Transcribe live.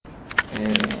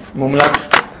מומלץ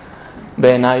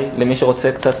בעיניי למי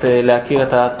שרוצה קצת להכיר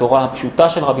את התורה הפשוטה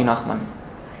של רבי נחמן.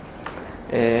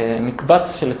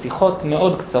 מקבץ של שיחות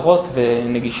מאוד קצרות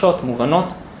ונגישות, מובנות,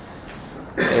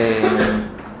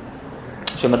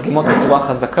 שמדגימות בצורה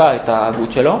חזקה את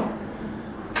ההגות שלו.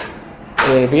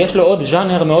 ויש לו עוד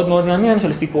ז'אנר מאוד מאוד מעניין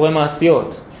של סיפורי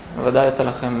מעשיות. ודאי יצא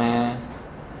לכם,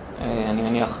 אני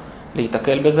מניח,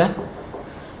 להתקל בזה.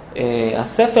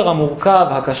 הספר המורכב,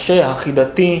 הקשה,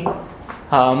 החידתי,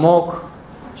 העמוק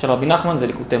של רבי נחמן זה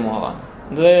ליקוטי מוהר"ן.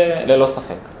 זה ללא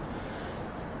ספק.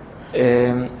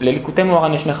 לליקוטי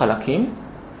מוהר"ן יש שני חלקים,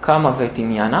 קמא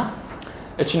ותניאנה.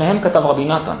 את שניהם כתב רבי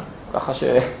נתן, ככה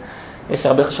שיש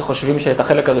הרבה שחושבים שאת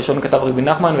החלק הראשון כתב רבי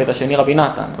נחמן ואת השני רבי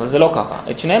נתן, אבל זה לא ככה.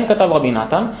 את שניהם כתב רבי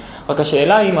נתן, רק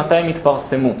השאלה היא מתי הם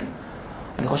התפרסמו.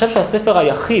 אני חושב שהספר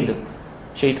היחיד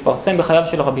שהתפרסם בחייו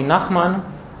של רבי נחמן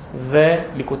זה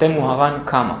ליקוטי מוהר"ן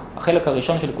קמא. החלק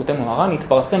הראשון של ליקוטי מוהר"ן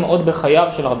התפרסם עוד בחייו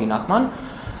של רבי נחמן,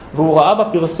 והוא ראה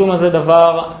בפרסום הזה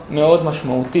דבר מאוד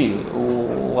משמעותי.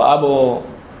 הוא ראה בו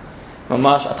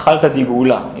ממש התחלת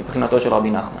דגאולה מבחינתו של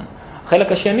רבי נחמן.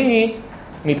 החלק השני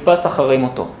נדפס אחרי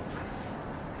מותו.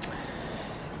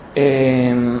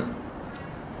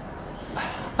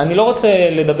 אני לא רוצה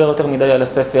לדבר יותר מדי על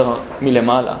הספר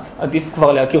מלמעלה. עדיף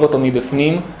כבר להכיר אותו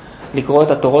מבפנים, לקרוא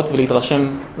את התורות ולהתרשם,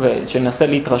 ושננסה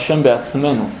להתרשם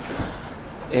בעצמנו.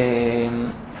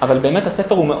 אבל באמת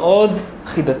הספר הוא מאוד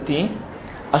חידתי,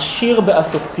 עשיר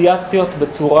באסוציאציות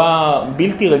בצורה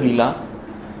בלתי רגילה.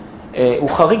 הוא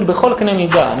חריג בכל קנה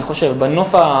מידה, אני חושב,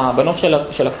 בנוף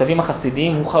של הכתבים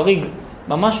החסידיים הוא חריג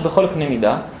ממש בכל קנה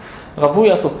מידה.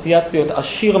 רווי אסוציאציות,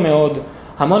 עשיר מאוד,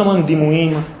 המון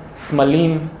דימויים,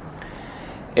 סמלים.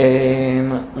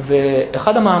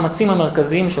 ואחד המאמצים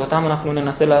המרכזיים שאותם אנחנו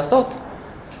ננסה לעשות,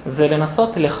 זה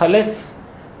לנסות לחלץ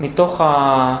מתוך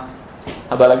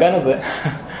הבלגן הזה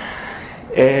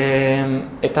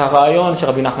את הרעיון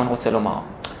שרבי נחמן רוצה לומר.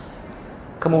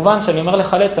 כמובן שאני אומר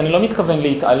לחלץ, אני לא מתכוון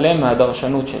להתעלם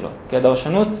מהדרשנות שלו, כי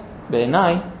הדרשנות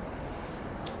בעיניי,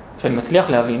 שאני מצליח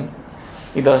להבין,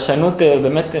 היא דרשנות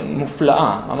באמת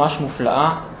מופלאה, ממש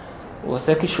מופלאה. הוא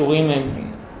עושה קישורים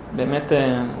באמת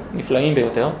נפלאים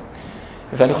ביותר,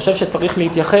 ואני חושב שצריך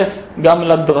להתייחס גם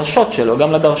לדרשות שלו,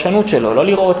 גם לדרשנות שלו, לא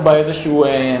לראות בה איזשהו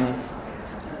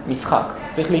משחק,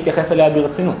 צריך להתייחס אליה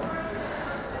ברצינות.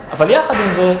 אבל יחד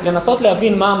עם זה, לנסות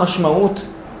להבין מה המשמעות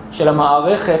של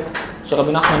המערכת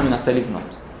שרבי נחמן מנסה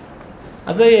לבנות.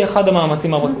 אז זה יהיה אחד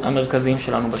המאמצים המרכזיים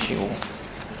שלנו בשיעור.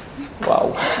 וואו.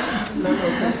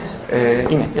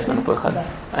 הנה, יש לנו פה אחד.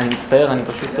 אני מצטער, אני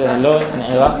פשוט לא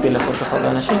נערכתי לכל כך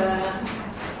הרבה אנשים.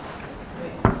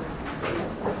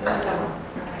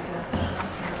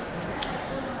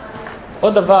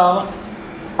 עוד דבר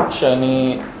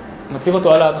שאני מציב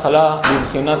אותו על ההתחלה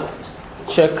בבחינת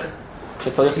צ'ק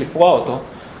שצריך לפרוע אותו,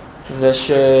 זה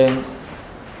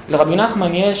שלרבי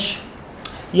נחמן יש,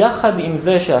 יחד עם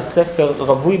זה שהספר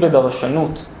רווי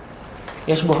בדרשנות,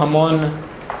 יש בו המון,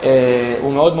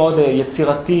 הוא מאוד מאוד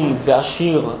יצירתי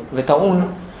ועשיר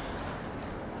וטעון,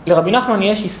 לרבי נחמן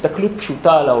יש הסתכלות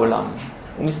פשוטה על העולם.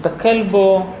 הוא מסתכל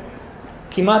בו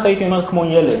כמעט הייתי אומר כמו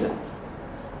ילד,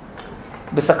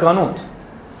 בסקרנות.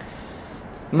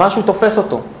 משהו תופס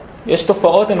אותו, יש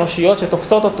תופעות אנושיות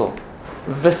שתופסות אותו,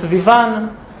 וסביבן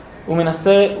הוא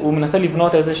מנסה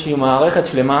לבנות איזושהי מערכת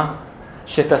שלמה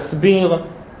שתסביר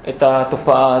את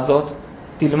התופעה הזאת,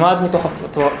 תלמד מתוך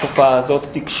התופעה הזאת,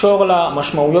 תקשור לה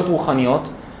משמעויות רוחניות.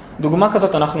 דוגמה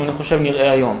כזאת אנחנו אני חושב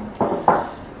נראה היום.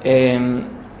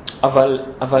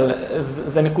 אבל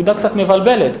זה נקודה קצת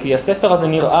מבלבלת, כי הספר הזה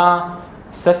נראה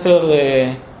ספר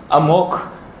עמוק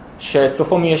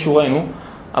שסופו מי ישורנו,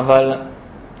 אבל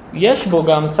יש בו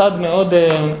גם צד מאוד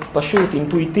פשוט,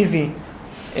 אינטואיטיבי,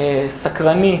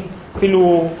 סקרני,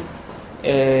 אפילו,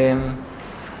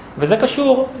 וזה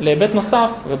קשור להיבט נוסף,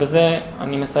 ובזה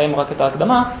אני מסיים רק את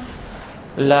ההקדמה,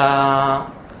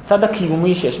 לצד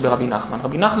הקיומי שיש ברבי נחמן.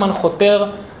 רבי נחמן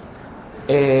חותר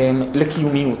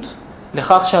לקיומיות,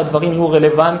 לכך שהדברים יהיו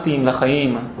רלוונטיים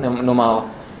לחיים, נאמר.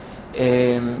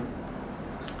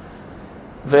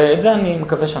 ואת זה אני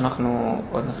מקווה שאנחנו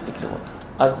עוד נספיק לראות.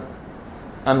 אז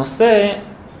הנושא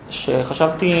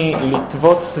שחשבתי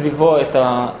לטוות סביבו את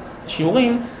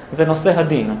השיעורים זה נושא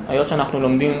הדין. היות שאנחנו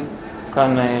לומדים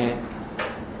כאן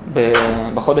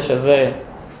בחודש הזה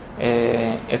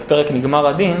את פרק נגמר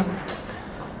הדין,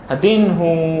 הדין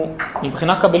הוא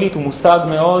מבחינה קבלית הוא מושג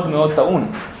מאוד מאוד טעון.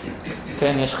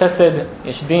 כן, יש חסד,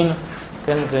 יש דין,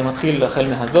 כן, זה מתחיל החל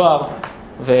מהזוהר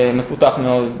ומפותח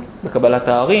מאוד בקבלת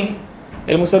הארי.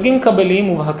 אלה מושגים קבליים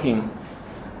מובהקים.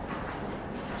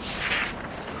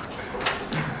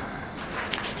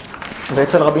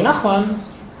 ואצל רבי נחמן,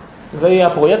 זה יהיה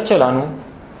הפרויקט שלנו,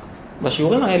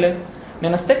 בשיעורים האלה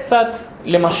ננסה קצת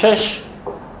למשש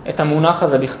את המונח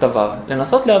הזה בכתביו,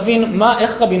 לנסות להבין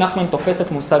איך רבי נחמן תופס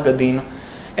את מושג הדין,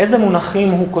 איזה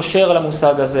מונחים הוא קושר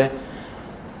למושג הזה,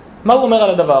 מה הוא אומר על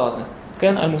הדבר הזה,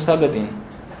 כן, על מושג הדין.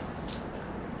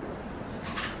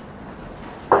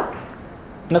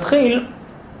 נתחיל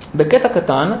בקטע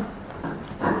קטן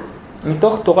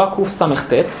מתוך תורה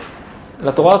קס"ט.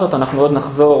 לתורה הזאת אנחנו עוד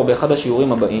נחזור באחד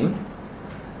השיעורים הבאים.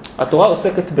 התורה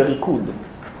עוסקת בריקוד.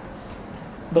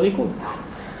 בריקוד.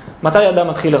 מתי אדם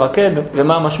מתחיל לרקד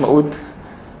ומה המשמעות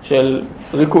של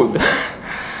ריקוד?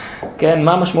 כן,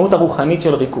 מה המשמעות הרוחנית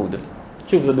של ריקוד?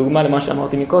 שוב, זו דוגמה למה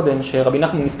שאמרתי מקודם, שרבי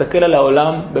נחמן מסתכל על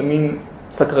העולם במין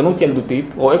סקרנות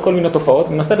ילדותית, רואה כל מיני תופעות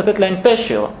ומנסה לתת להן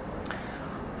פשר.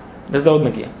 וזה עוד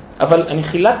מגיע. אבל אני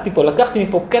חילקתי פה, לקחתי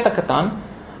מפה קטע קטן,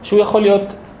 שהוא יכול להיות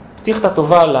פתיחת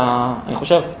טובה, אני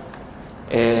חושב,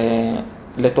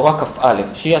 לתורה כ"א,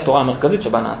 שהיא התורה המרכזית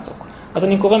שבה נעסוק. אז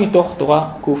אני קורא מתוך תורה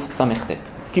קס"ט.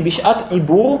 כי בשעת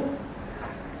עיבור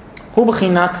הוא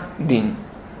בחינת דין.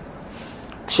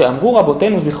 כשאמרו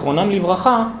רבותינו זיכרונם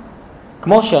לברכה,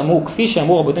 כפי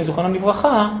שאמרו רבותינו זיכרונם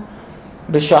לברכה,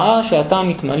 בשעה שאתה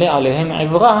מתמלא עליהם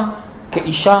עברה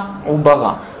כאישה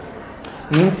עוברה.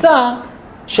 נמצא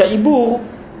שהעיבור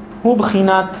הוא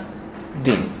בחינת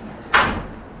דין.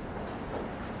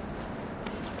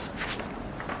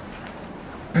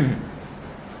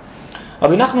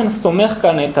 רבי נחמן סומך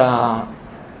כאן את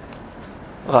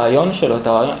הרעיון שלו,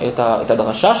 את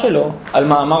הדרשה שלו, על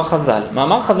מאמר חז"ל.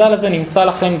 מאמר חז"ל הזה נמצא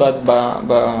לכם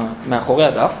מאחורי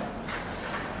הדף.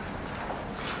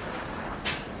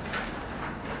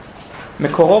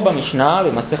 מקורו במשנה,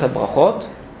 במסכת ברכות.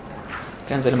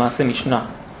 כן, זה למעשה משנה.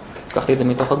 לקחתי את זה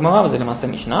מתוך הגמרא, אבל זה למעשה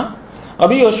משנה.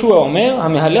 רבי יהושע אומר,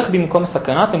 המהלך במקום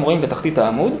סכנה, אתם רואים בתחתית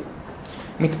העמוד,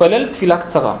 מתפלל תפילה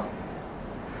קצרה.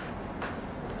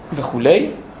 וכולי.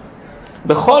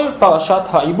 בכל פרשת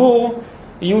העיבור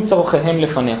יהיו צורכיהם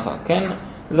לפניך, כן?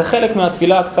 זה חלק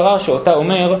מהתפילה הקצרה שאותה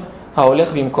אומר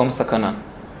ההולך במקום סכנה.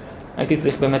 הייתי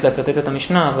צריך באמת לצטט את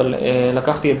המשנה, אבל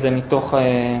לקחתי את זה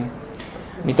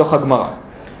מתוך הגמרא.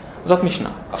 זאת משנה.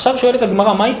 עכשיו שואלת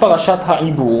הגמרא, מהי פרשת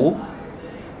העיבור?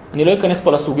 אני לא אכנס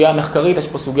פה לסוגיה המחקרית, יש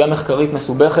פה סוגיה מחקרית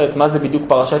מסובכת, מה זה בדיוק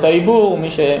פרשת העיבור, מי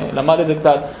שלמד את זה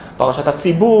קצת, פרשת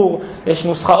הציבור, יש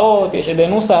נוסחאות, יש עדי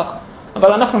נוסח,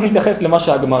 אבל אנחנו נתייחס למה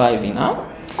שהגמרא הבינה.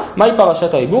 מהי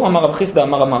פרשת העיבור? אמר רב חיסדא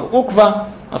אמר עוקבא,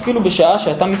 אפילו בשעה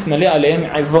שאתה מתמלא עליהם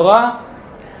עברה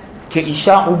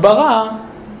כאישה עוברה,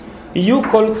 יהיו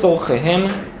כל צורכיהם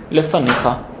לפניך.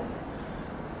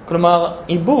 כלומר,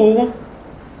 עיבור,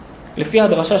 לפי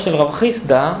הדרשה של רב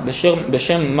חיסדא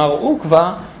בשם מר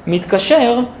עוקבא,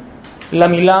 מתקשר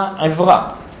למילה עברה,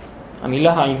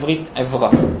 המילה העברית עברה.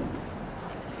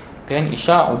 כן,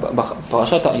 אישה,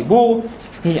 פרשת העיבור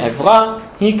היא עברה,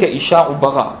 היא כאישה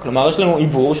עוברה. כלומר, יש לנו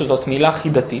עיבור שזאת מילה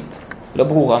חידתית, לא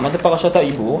ברורה, מה זה פרשת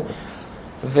העיבור?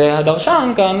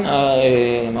 והדרשן כאן,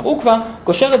 מר עוקבא,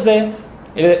 קושר את זה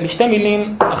לשתי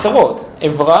מילים אחרות,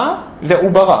 עברה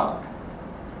ועוברה.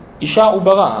 אישה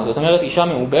עוברה, זאת אומרת אישה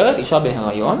מעוברת, אישה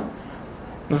בהיריון,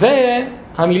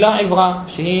 והמילה עברה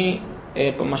שהיא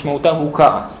משמעותה הוא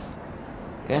כעס.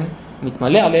 כן?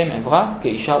 מתמלא עליהם עברה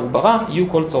כאישה עוברה, יהיו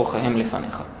כל צורכיהם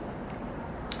לפניך.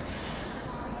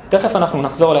 תכף אנחנו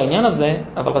נחזור לעניין הזה,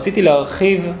 אבל רציתי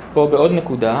להרחיב פה בעוד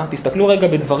נקודה. תסתכלו רגע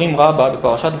בדברים רבה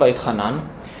בפרשת ואתחנן.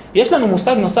 יש לנו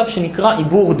מושג נוסף שנקרא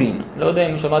עיבור דין. לא יודע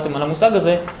אם שמעתם על המושג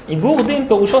הזה. עיבור דין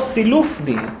פירושו סילוף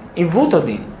דין, עיוות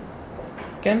הדין.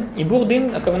 כן? עיבור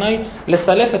דין, הכוונה היא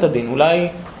לסלף את הדין. אולי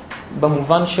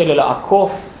במובן של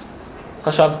לעקוף,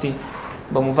 חשבתי,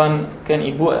 במובן, כן,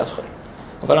 עיבור,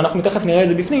 אבל אנחנו תכף נראה את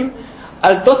זה בפנים.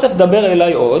 אל תוסף דבר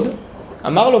אליי עוד,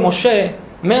 אמר לו משה,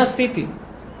 מה עשיתי?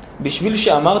 בשביל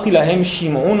שאמרתי להם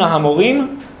שמעון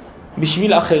המורים,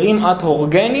 בשביל אחרים את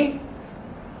הורגני?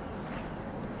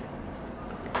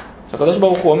 שהקדוש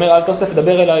ברוך הוא אומר, אל תוסף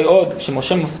דבר אליי עוד,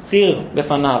 כשמשה מפציר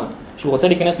בפניו, שהוא רוצה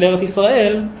להיכנס לארץ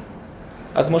ישראל,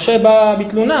 אז משה בא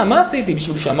בתלונה, מה עשיתי?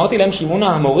 בשביל שאמרתי להם שמעון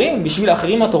המורים, בשביל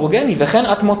אחרים את הורגני,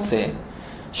 וכן את מוצא,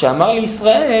 שאמר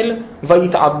לישראל,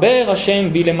 ויתעבר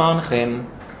השם בי למענכם.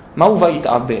 מהו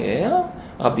ויתעבר?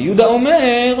 רבי יהודה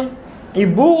אומר,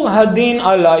 עיבור הדין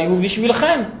עליי הוא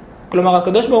בשבילכם. כלומר,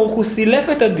 הקדוש ברוך הוא סילף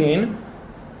את הדין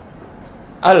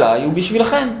עליי הוא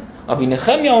בשבילכם. רבי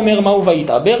נחמיה אומר, מהו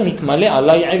ויתעבר? נתמלא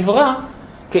עליי עברה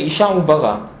כאישה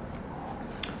עוברה.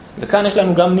 וכאן יש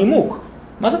לנו גם נימוק.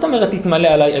 מה זאת אומרת נתמלא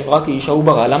עליי עברה כאישה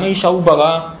עוברה? למה אישה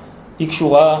עוברה היא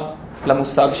קשורה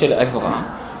למושג של עברה?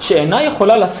 שאינה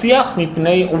יכולה לשיח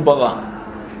מפני עוברה.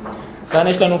 כאן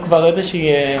יש לנו כבר איזושהי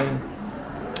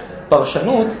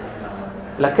פרשנות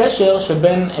לקשר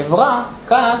שבין עברה,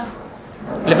 כעס,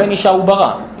 לבין אישה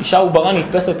עוברה. אישה עוברה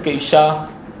נתפסת כאישה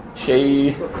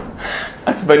שהיא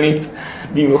עצבנית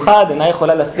במיוחד, אינה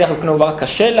יכולה להצליח בפני עוברה,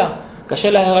 קשה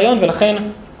לה ההיריון, ולכן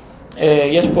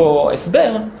יש פה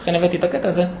הסבר, לכן הבאתי את הקטע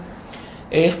הזה,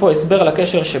 יש פה הסבר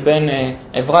לקשר שבין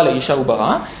עברה לאישה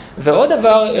עוברה, ועוד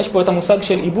דבר, יש פה את המושג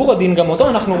של עיבור הדין, גם אותו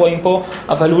אנחנו רואים פה,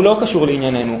 אבל הוא לא קשור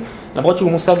לענייננו, למרות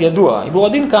שהוא מושג ידוע. עיבור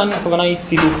הדין כאן, הכוונה היא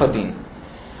סילוף הדין.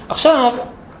 עכשיו,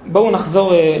 בואו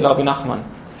נחזור לרבי נחמן.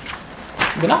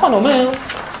 רבי נחמן אומר,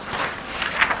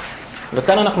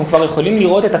 וכאן אנחנו כבר יכולים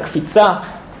לראות את הקפיצה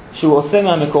שהוא עושה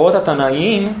מהמקורות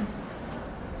התנאיים,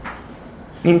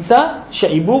 נמצא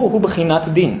שעיבור הוא בחינת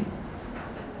דין.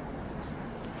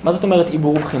 מה זאת אומרת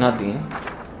עיבור הוא בחינת דין?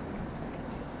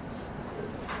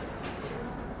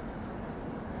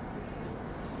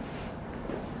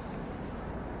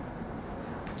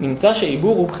 נמצא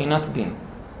שעיבור הוא בחינת דין.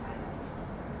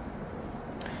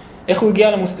 איך הוא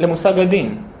הגיע למושג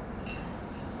הדין?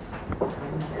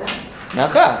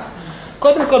 מהכעס.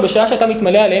 קודם כל, בשעה שאתה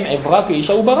מתמלא עליהם עברה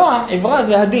כאישה עוברה, עברה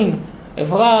זה הדין.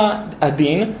 עברה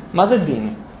הדין, מה זה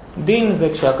דין? דין זה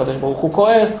כשהקדוש ברוך הוא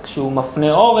כועס, כשהוא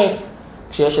מפנה עורף,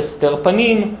 כשיש הסתר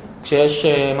פנים, כשיש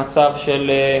מצב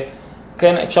של,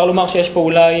 כן, אפשר לומר שיש פה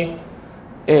אולי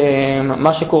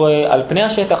מה שקורה על פני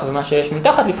השטח ומה שיש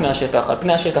מתחת לפני השטח. על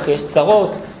פני השטח יש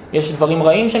צרות, יש דברים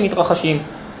רעים שמתרחשים,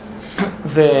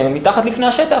 ומתחת לפני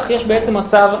השטח יש בעצם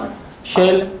מצב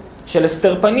של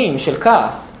הסתר פנים, של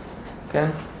כעס. כן?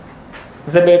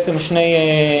 זה בעצם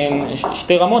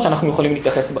שתי רמות שאנחנו יכולים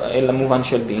להתייחס למובן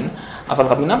של דין. אבל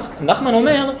רבי נחמן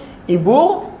אומר,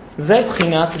 עיבור זה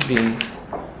בחינת דין.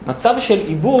 מצב של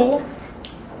עיבור,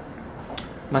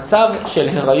 מצב של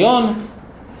הריון,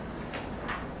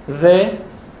 זה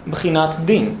בחינת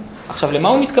דין. עכשיו, למה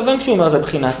הוא מתכוון כשהוא אומר זה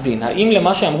בחינת דין? האם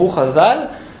למה שאמרו חז"ל,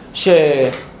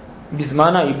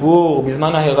 שבזמן העיבור,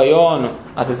 בזמן ההיריון,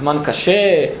 אז זה זמן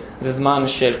קשה, זה זמן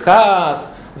של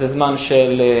כעס, זה זמן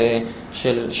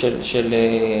של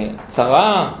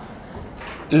צרה?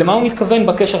 למה הוא מתכוון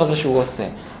בקשר הזה שהוא עושה?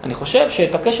 אני חושב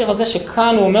שאת הקשר הזה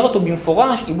שכאן הוא אומר אותו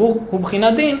במפורש, עיבור הוא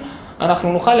בחינת דין,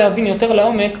 אנחנו נוכל להבין יותר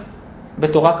לעומק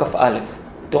בתורה כ"א.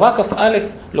 תורה כ"א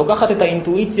לוקחת את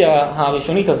האינטואיציה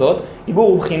הראשונית הזאת, עיבור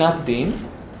הוא בחינת דין,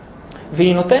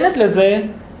 והיא נותנת לזה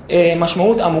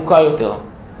משמעות עמוקה יותר.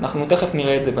 אנחנו תכף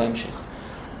נראה את זה בהמשך.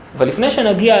 אבל לפני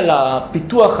שנגיע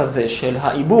לפיתוח הזה של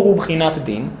העיבור הוא בחינת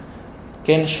דין,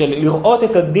 כן, של לראות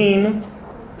את הדין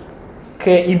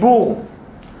כעיבור,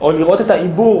 או לראות את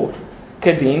העיבור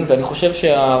כדין, ואני חושב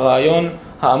שהרעיון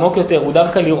העמוק יותר הוא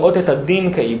דווקא לראות את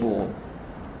הדין כעיבור.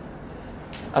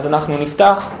 אז אנחנו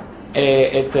נפתח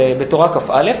בתורה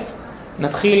כ"א,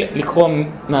 נתחיל לקרוא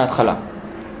מההתחלה.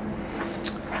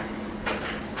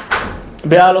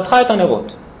 בהעלותך את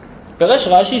הנרות. פרש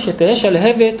רש"י שתהא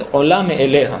שלהבת עולה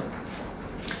מאליה.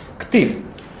 כתיב.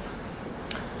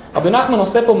 רבי נחמן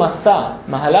עושה פה מסע,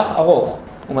 מהלך ארוך.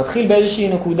 הוא מתחיל באיזושהי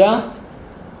נקודה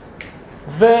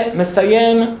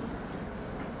ומסיים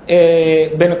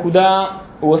בנקודה,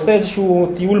 הוא עושה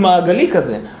איזשהו טיול מעגלי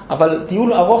כזה, אבל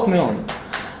טיול ארוך מאוד.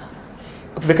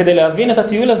 וכדי להבין את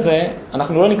הטיול הזה,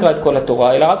 אנחנו לא נקרא את כל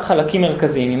התורה, אלא רק חלקים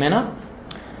מרכזיים ממנה.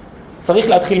 צריך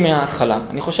להתחיל מההתחלה.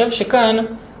 אני חושב שכאן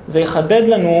זה יחדד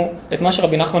לנו את מה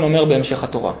שרבי נחמן אומר בהמשך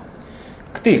התורה.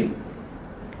 כתיב,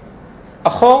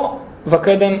 אחור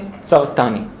וקדם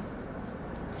צרתני.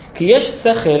 כי יש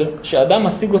שכל שאדם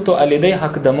משיג אותו על ידי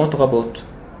הקדמות רבות,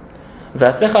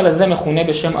 והשכל הזה מכונה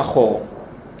בשם אחור.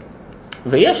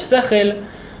 ויש שכל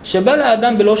שבא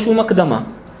לאדם בלא שום הקדמה,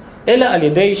 אלא על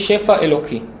ידי שפע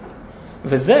אלוקי,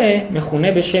 וזה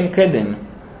מכונה בשם קדם,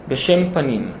 בשם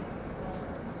פנים.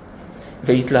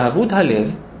 והתלהבות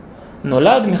הלב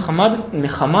נולד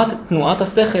מחמת תנועת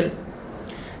השכל,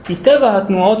 כי טבע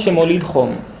התנועות שמוליד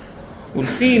חום,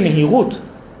 ולפי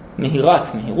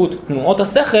מהירות תנועות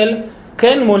השכל,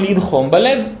 כן מוליד חום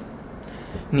בלב.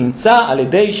 נמצא על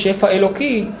ידי שפע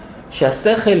אלוקי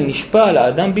שהשכל נשפע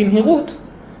לאדם במהירות,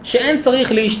 שאין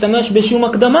צריך להשתמש בשום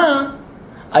הקדמה,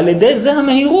 על ידי זה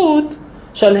המהירות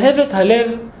שלהבת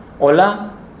הלב עולה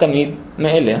תמיד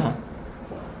מאליה.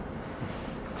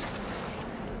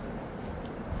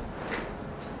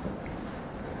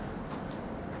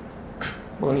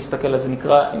 בואו נסתכל על זה,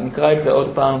 נקרא את זה עוד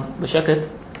פעם בשקט.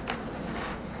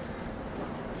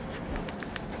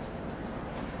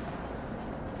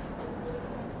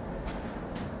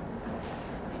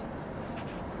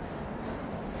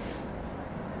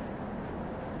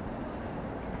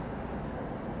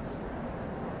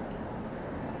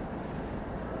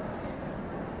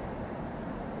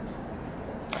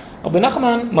 רבי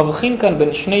נחמן מבחין כאן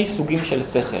בין שני סוגים של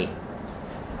שכל.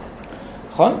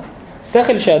 נכון?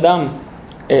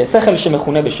 שכל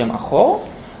שמכונה בשם אחור,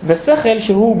 ושכל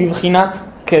שהוא בבחינת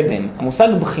קדם. המושג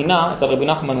בחינה אצל רבי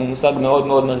נחמן הוא מושג מאוד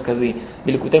מאוד מרכזי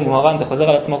בליקוטי מוהר"ן, זה חוזר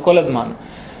על עצמו כל הזמן.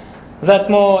 זה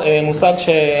עצמו מושג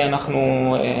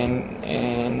שאנחנו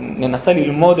ננסה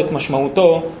ללמוד את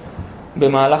משמעותו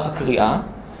במהלך הקריאה.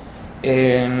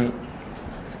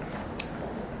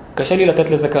 קשה לי לתת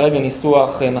לזה כרגע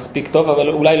ניסוח מספיק טוב, אבל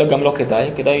אולי גם לא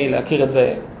כדאי להכיר את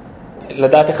זה,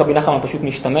 לדעת איך רבי נחמן פשוט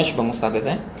משתמש במושג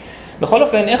הזה. בכל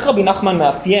אופן, איך רבי נחמן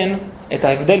מאפיין את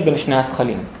ההבדל בין שני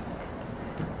השכלים?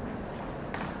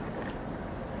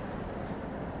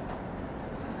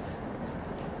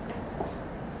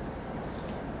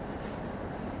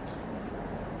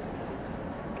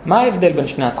 מה ההבדל בין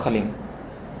שני השכלים?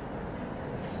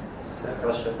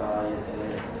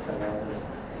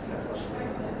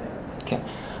 כן.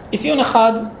 אפיון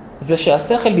אחד זה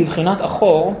שהשכל בבחינת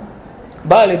אחור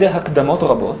בא על ידי הקדמות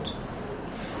רבות,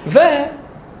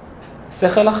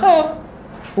 ושכל אחר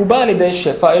הוא בא על ידי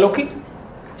שפע אלוקי.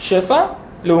 שפע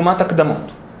לעומת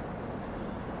הקדמות.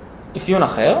 אפיון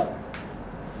אחר,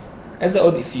 איזה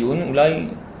עוד אפיון? אולי,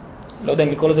 לא יודע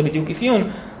אם לקרוא לזה בדיוק אפיון,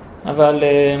 אבל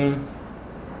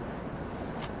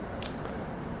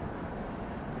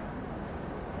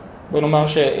בוא נאמר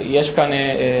שיש כאן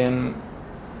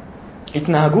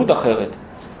התנהגות אחרת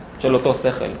של אותו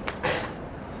שכל.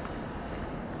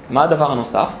 מה הדבר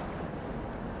הנוסף?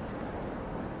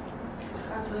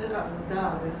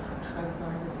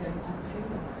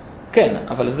 כן,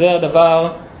 אבל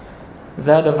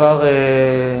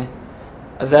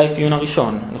זה האפיון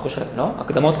הראשון, אני חושב, לא?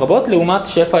 הקדמות רבות לעומת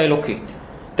שפע אלוקי.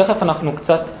 תכף אנחנו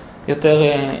קצת יותר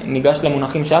ניגש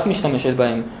למונחים שאת משתמשת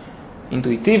בהם.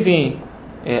 אינטואיטיבי,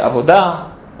 עבודה,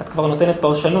 את כבר נותנת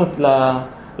פרשנות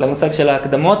למושג של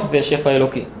ההקדמות ושפע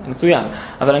אלוקי. מצוין.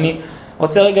 אבל אני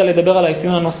רוצה רגע לדבר על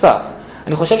האפיון הנוסף.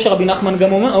 אני חושב שרבי נחמן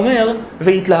גם אומר,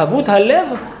 והתלהבות הלב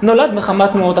נולד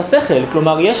מחמת תנועות השכל.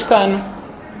 כלומר,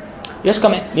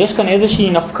 יש כאן איזושהי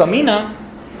נפקמינה,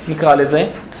 נקרא לזה,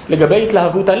 לגבי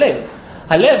התלהבות הלב.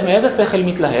 הלב, מאיזה שכל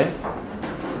מתלהב?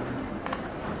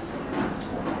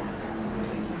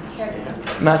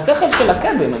 מהשכל של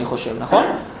הקדם, אני חושב, נכון?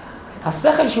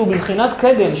 השכל שהוא בבחינת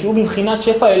קדם, שהוא בבחינת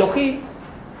שפע אלוקי,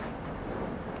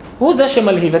 הוא זה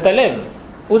שמלהיב את הלב,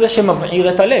 הוא זה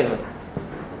שמבעיר את הלב.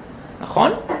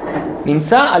 נכון?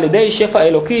 נמצא על ידי שפע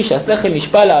אלוקי שהשכל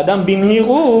נשפע לאדם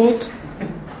במהירות,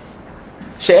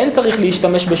 שאין צריך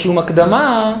להשתמש בשום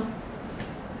הקדמה,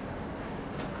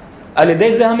 על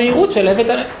ידי זה המהירות שלהבת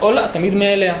עולה, תמיד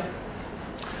מאליה.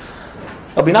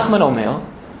 רבי נחמן אומר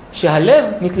שהלב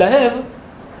מתלהב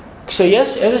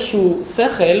כשיש איזשהו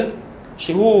שכל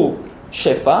שהוא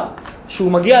שפע,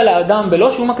 שהוא מגיע לאדם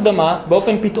בלא שום הקדמה,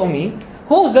 באופן פתאומי,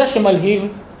 הוא זה שמלהיב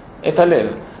את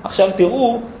הלב. עכשיו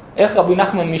תראו איך רבי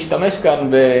נחמן משתמש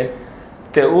כאן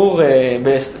בתיאור,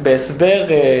 בהסבר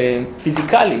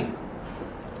פיזיקלי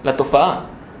לתופעה.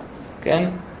 כן?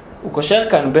 הוא קושר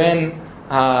כאן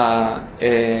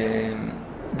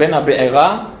בין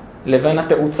הבעירה לבין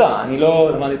התאוצה. אני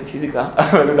לא למדתי פיזיקה,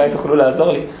 אבל אולי תוכלו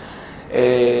לעזור לי.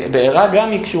 בעירה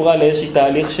גם היא קשורה לאיזשהו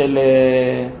תהליך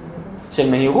של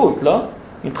מהירות, לא?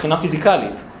 מבחינה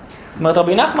פיזיקלית. זאת אומרת,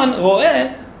 רבי נחמן רואה,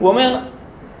 הוא אומר,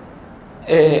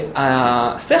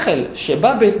 השכל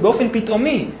שבא באופן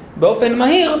פתאומי, באופן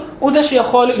מהיר, הוא זה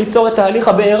שיכול ליצור את תהליך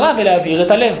הבעירה ולהבעיר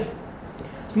את הלב.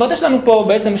 זאת אומרת, יש לנו פה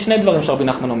בעצם שני דברים שרבי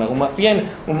נחמן אומר.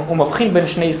 הוא מבחין בין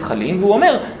שני שכלים, והוא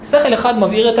אומר, שכל אחד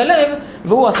מבעיר את הלב,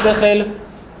 והוא השכל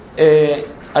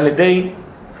על ידי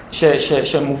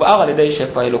שמובער על ידי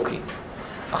שפע אלוקי.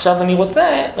 עכשיו אני רוצה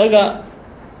רגע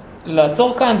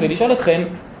לעצור כאן ולשאול אתכם,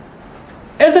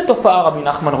 איזה תופעה רבי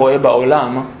נחמן רואה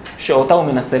בעולם שאותה הוא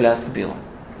מנסה להסביר?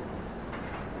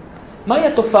 מהי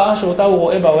התופעה שאותה הוא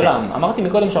רואה בעולם? אמרתי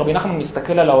מקודם שרבי נחמן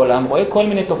מסתכל על העולם, רואה כל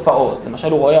מיני תופעות.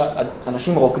 למשל הוא רואה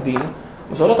אנשים רוקדים,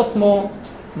 הוא שואל את עצמו,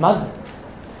 מה זה?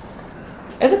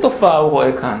 איזה תופעה הוא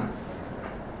רואה כאן?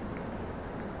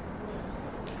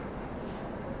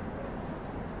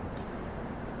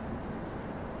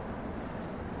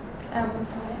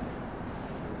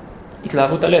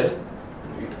 התלהבות הלב.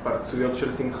 התפרצויות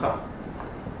של שמחה.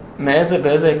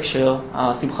 באיזה הקשר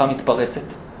השמחה מתפרצת?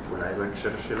 אולי בהקשר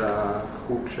של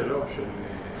החוג שלו, של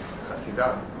חסידה.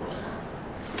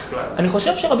 אני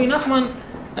חושב שרבי נחמן,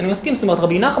 אני מסכים, זאת אומרת,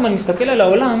 רבי נחמן מסתכל על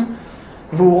העולם,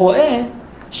 והוא רואה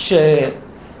שהוא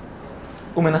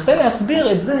מנסה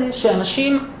להסביר את זה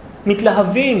שאנשים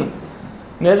מתלהבים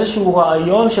מאיזשהו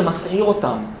רעיון שמסעיר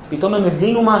אותם. פתאום הם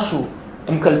הבינו משהו,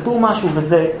 הם קלטו משהו,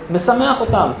 וזה משמח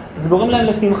אותם. זה גורם להם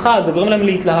לשמחה, זה גורם להם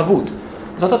להתלהבות.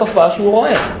 זאת התופעה שהוא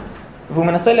רואה. והוא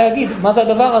מנסה להגיד, מה זה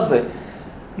הדבר הזה?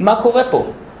 מה קורה פה?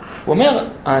 הוא אומר,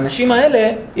 האנשים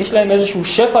האלה, יש להם איזשהו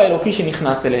שפע אלוקי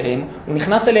שנכנס אליהם, הוא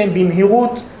נכנס אליהם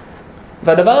במהירות,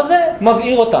 והדבר הזה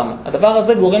מבעיר אותם, הדבר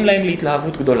הזה גורם להם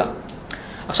להתלהבות גדולה.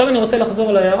 עכשיו אני רוצה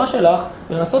לחזור להערה שלך,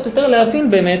 ולנסות יותר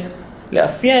להבין באמת,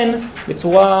 לאפיין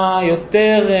בצורה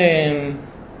יותר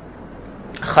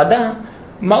חדה,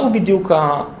 מהי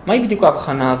בדיוק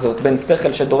ההבחנה הזאת בין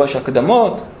שכל שדורש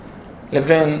הקדמות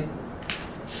לבין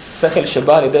שכל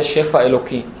שבא על ידי שפע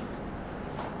אלוקי.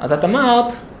 אז את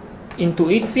אמרת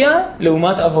אינטואיציה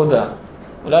לעומת עבודה.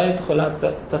 אולי את יכולה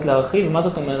קצת להרחיב, מה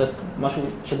זאת אומרת משהו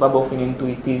שבא באופן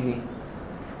אינטואיטיבי? אני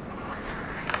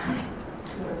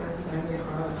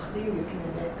יכולה להרחיב, לפני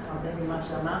הרבה ממה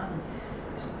שאמרנו.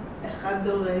 אחד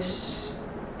דורש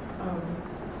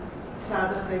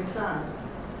צעד אחרי צעד,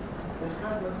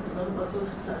 ואחד לא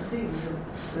צריך צעדים,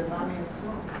 זה בא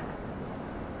מעצמו.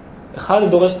 אחד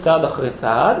דורש צעד אחרי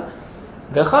צעד,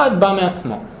 ואחד בא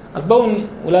מעצמו. אז בואו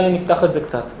אולי נפתח את זה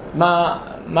קצת.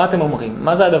 מה אתם אומרים?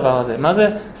 מה זה הדבר הזה? מה זה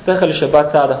שכל שבא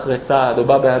צעד אחרי צעד, או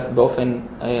בא באופן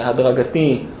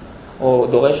הדרגתי, או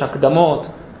דורש הקדמות?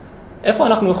 איפה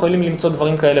אנחנו יכולים למצוא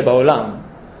דברים כאלה בעולם?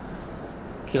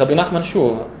 כי רבי נחמן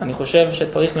שוב, אני חושב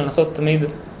שצריך לנסות תמיד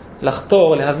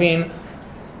לחתור, להבין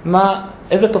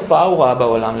איזה תופעה הוא ראה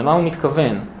בעולם, למה הוא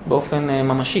מתכוון באופן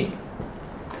ממשי.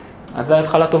 אז זו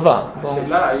התחלה טובה.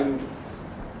 השאלה האם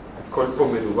הכל פה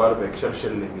מדובר בהקשר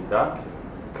של למידה,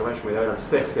 כמובן שמדבר על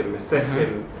שכל,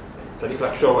 צריך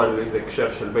לחשוב על איזה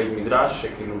הקשר של בית מדרש,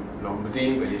 שכאילו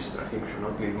לומדים ויש דרכים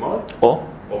שונות ללמוד,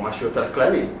 או משהו יותר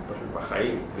כללי, פשוט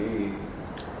בחיים,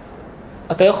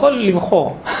 אתה יכול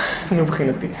לבחור,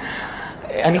 מבחינתי.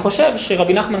 אני חושב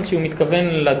שרבי נחמן כשהוא מתכוון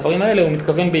לדברים האלה, הוא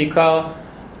מתכוון בעיקר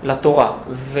לתורה,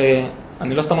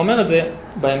 ואני לא סתם אומר את זה,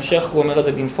 בהמשך הוא אומר את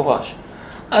זה במפורש.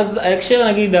 אז ההקשר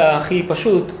נגיד הכי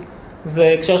פשוט,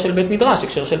 זה הקשר של בית מדרש,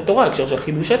 הקשר של תורה, הקשר של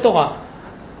חידושי תורה.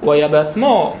 הוא היה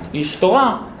בעצמו איש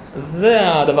תורה, זה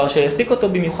הדבר שהעסיק אותו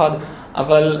במיוחד,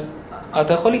 אבל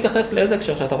אתה יכול להתייחס לאיזה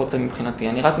הקשר שאתה רוצה מבחינתי.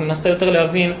 אני רק מנסה יותר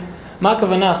להבין מה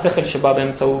הכוונה השכל שבא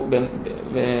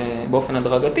באופן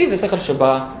הדרגתי, ושכל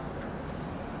שבא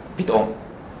פתאום.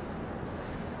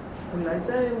 אולי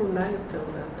זה האמונה יותר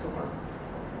מהתורה.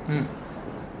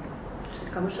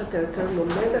 שכמה שאתה יותר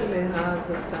לומד עליה, אז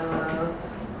אתה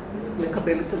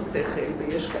מקבל את השכל,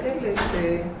 ויש כאלה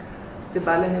שזה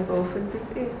בא להם באופן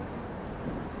טבעי.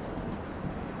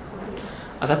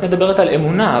 אז את מדברת על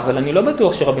אמונה, אבל אני לא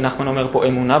בטוח שרבי נחמן אומר פה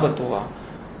אמונה בתורה.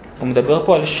 הוא מדבר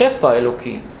פה על שפע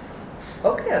אלוקי.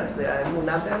 אוקיי, אז זה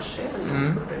האמונה בהשם, אני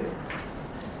מקבלת.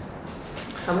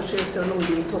 כמה שיותר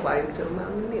לומדים תורה, יותר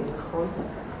מאמינים, נכון?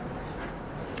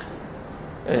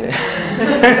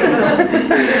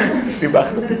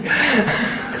 סיבכת אותי.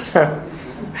 עכשיו,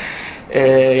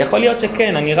 יכול להיות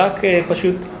שכן, אני רק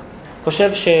פשוט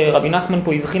חושב שרבי נחמן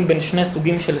פה הבחין בין שני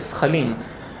סוגים של שכלים.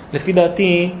 לפי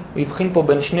דעתי, הוא הבחין פה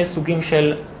בין שני סוגים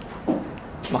של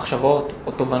מחשבות,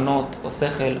 או תובנות, או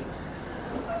שכל.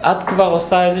 את כבר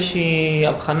עושה איזושהי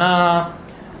הבחנה,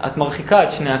 את מרחיקה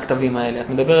את שני הכתבים האלה. את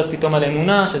מדברת פתאום על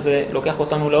אמונה, שזה לוקח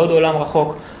אותנו לעוד עולם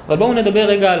רחוק. אבל בואו נדבר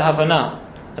רגע על הבנה,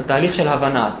 על תהליך של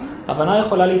הבנה. הבנה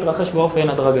יכולה להתרחש באופן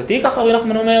הדרגתי, ככה רבי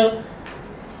נחמן אומר,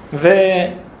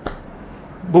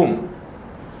 ובום,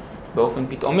 באופן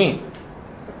פתאומי.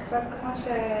 קצת כמו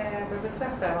שבבית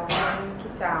ספר, עוברים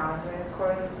כיתה וכל,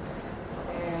 לא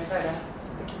יודע,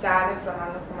 בכיתה א'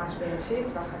 למדנו ממש בראשית,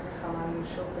 ואחר כך למדנו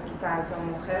שוב בכיתה יותר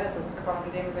מאוחרת, אז כבר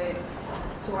לומדים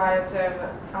בצורה יותר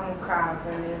עמוקה,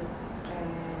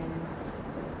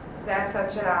 זה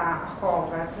הצד של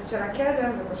האחור, והצד של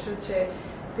הקדם זה פשוט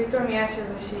שפתאום יש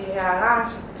איזושהי הערה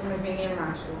שפתאום מבינים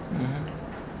משהו.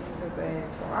 זה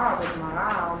בצורה או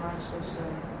בגמרא או משהו ש...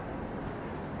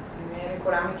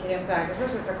 כולם מכירים את ההרגשה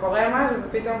שאתה קורא משהו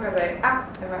ופתאום כזה,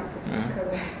 הבנתי,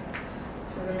 כזה,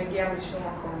 שזה מגיע משום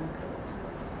מקום כזה.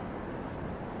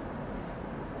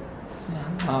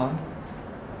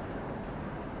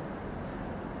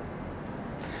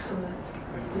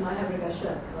 מה היה ברגשה?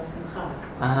 בשמחה.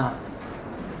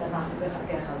 שמחתי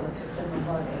בחגיך, לא צריכים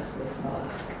לבוא דרך לשמוח.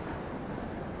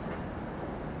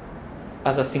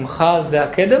 אז השמחה זה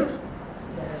הקדם?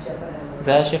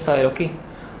 זה השפע האלוקי.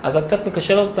 אז את קצת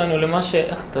מקשרת אותנו למה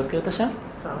תזכיר את השם?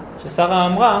 ששרה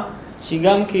אמרה, שהיא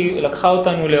גם כי לקחה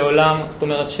אותנו לעולם, זאת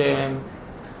אומרת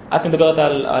שאת מדברת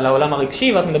על העולם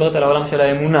הרגשי, ואת מדברת על העולם של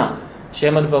האמונה,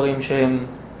 שהם הדברים שהם...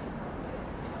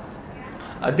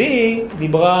 עדי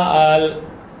דיברה על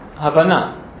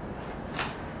הבנה.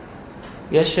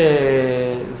 יש,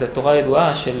 זו תורה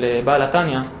ידועה של בעל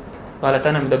התניא. בעל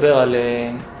התניא מדבר על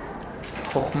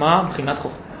חוכמה, מבחינת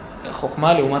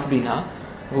חוכמה לעומת בינה,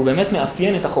 והוא באמת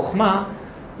מאפיין את החוכמה,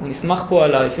 הוא נסמך פה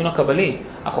על האפיון הקבלי.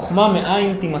 החוכמה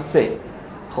מאין תימצא.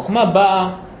 החוכמה באה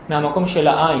מהמקום של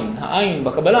העין. העין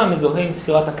בקבלה מזוהה עם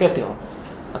ספירת הכתר.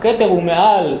 הכתר הוא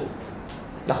מעל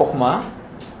לחוכמה,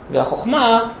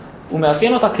 והחוכמה הוא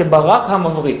מאפיין אותה כברק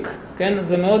המבריק. כן?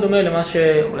 זה מאוד דומה למה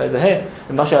שאולי זהה,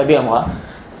 למה שעדי אמרה,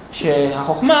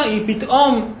 שהחוכמה היא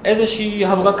פתאום איזושהי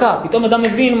הברקה, פתאום אדם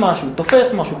מבין משהו,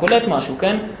 תופס משהו, קולט משהו,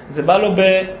 כן? זה בא לו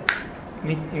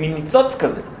מניצוץ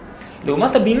כזה.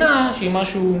 לעומת הבינה שהיא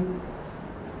משהו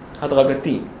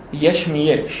הדרגתי, יש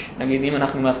מיש. נגיד אם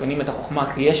אנחנו מאפיינים את החוכמה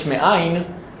כיש מאין,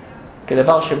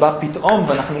 כדבר שבא פתאום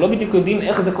ואנחנו לא בדיוק יודעים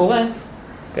איך זה קורה,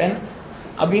 כן?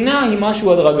 הבינה היא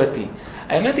משהו הדרגתי.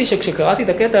 האמת היא שכשקראתי את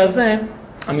הקטע הזה,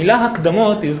 המילה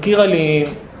הקדמות הזכירה לי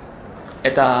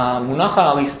את המונח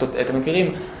אתם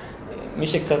מכירים, מי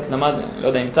שקצת למד, לא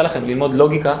יודע אם יצא לכם ללמוד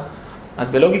לוגיקה,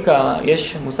 אז בלוגיקה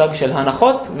יש מושג של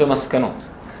הנחות ומסקנות.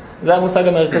 זה המושג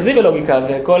המרכזי בלוגיקה,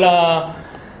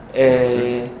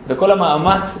 וכל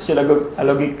המאמץ של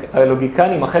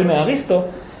הלוגיקנים החל מאריסטו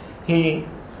היא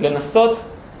לנסות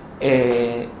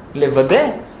לוודא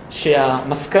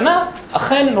שהמסקנה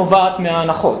אכן נובעת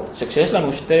מההנחות. שכשיש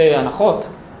לנו שתי הנחות,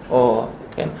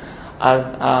 כן, אז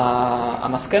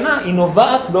המסקנה היא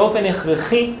נובעת באופן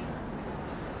הכרחי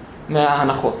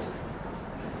מההנחות.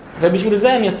 ובשביל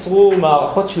זה הם יצרו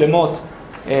מערכות שלמות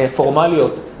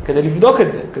פורמליות כדי לבדוק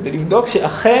את זה, כדי לבדוק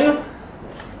שאכן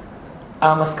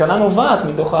המסקנה נובעת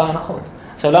מתוך ההנחות.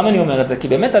 עכשיו למה אני אומר את זה? כי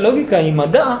באמת הלוגיקה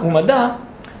הוא מדע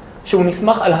שהוא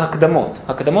נסמך על הקדמות.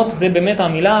 הקדמות זה באמת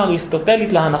המילה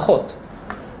האריסטוטלית להנחות.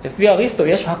 לפי אריסטו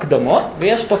יש הקדמות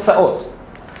ויש תוצאות,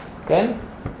 כן?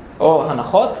 או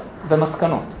הנחות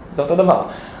ומסקנות, זה אותו דבר.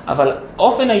 אבל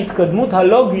אופן ההתקדמות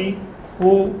הלוגי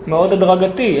הוא מאוד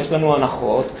הדרגתי. יש לנו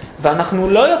הנחות ואנחנו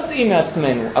לא יוצאים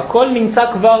מעצמנו, הכל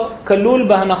נמצא כבר כלול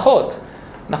בהנחות.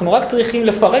 אנחנו רק צריכים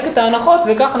לפרק את ההנחות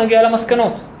וכך נגיע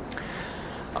למסקנות.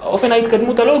 אופן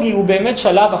ההתקדמות הלוגי הוא באמת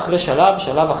שלב אחרי שלב,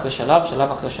 שלב אחרי שלב,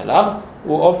 שלב אחרי שלב.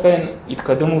 הוא אופן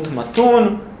התקדמות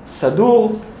מתון,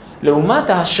 סדור, לעומת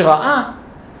ההשראה,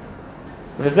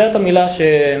 וזאת המילה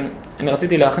שאני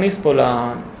רציתי להכניס פה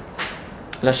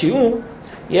לשיעור.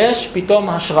 יש פתאום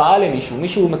השראה למישהו,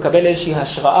 מישהו מקבל איזושהי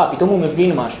השראה, פתאום הוא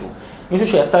מבין משהו. מישהו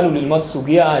שיצא לו ללמוד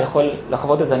סוגיה יכול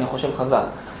לחוות את זה, אני חושב חזק.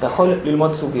 אתה יכול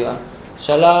ללמוד סוגיה,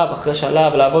 שלב אחרי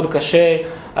שלב, לעבוד קשה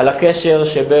על הקשר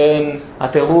שבין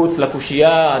התירוץ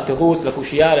לקושייה, התירוץ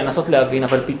לקושייה, לנסות להבין,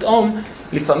 אבל פתאום,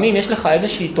 לפעמים יש לך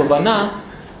איזושהי תובנה,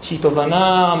 שהיא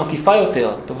תובנה מקיפה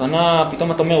יותר, תובנה,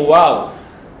 פתאום אתה אומר, וואו,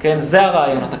 כן, זה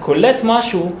הרעיון, אתה קולט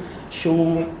משהו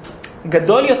שהוא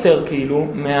גדול יותר כאילו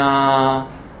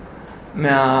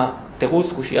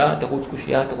מהתירוץ קושייה, תירוץ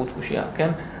קושייה, תירוץ קושייה, כן?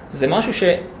 זה משהו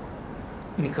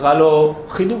שנקרא לו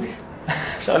חידוש.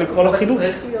 אפשר לקרוא לו חידוש.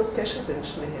 צריך להיות קשר בין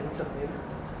שניהם תמיד.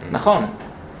 נכון.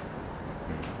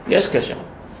 יש קשר.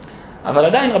 אבל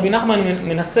עדיין רבי נחמן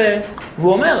מנסה,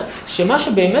 והוא אומר שמה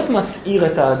שבאמת מסעיר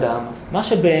את האדם, מה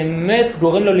שבאמת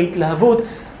גורם לו להתלהבות,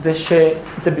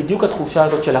 זה בדיוק התחושה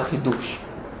הזאת של החידוש.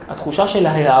 התחושה של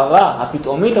ההערה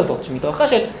הפתאומית הזאת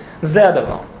שמתרחשת, זה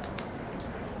הדבר.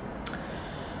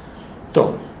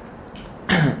 טוב.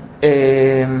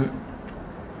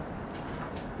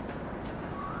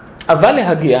 אבל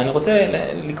להגיע, אני רוצה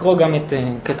לקרוא גם את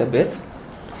קטע ב',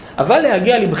 אבל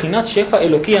להגיע לבחינת שפע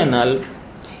אלוקי הנ"ל,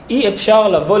 אי אפשר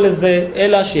לבוא לזה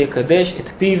אלא שיקדש את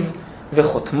פיו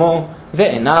וחותמו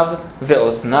ועיניו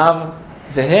ואוזניו,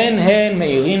 והן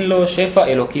מאירין לו שפע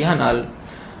אלוקי הנ"ל.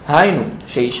 היינו,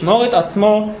 שישמור את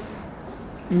עצמו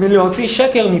מלהוציא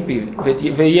שקר מפיו,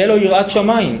 ויהיה לו יראת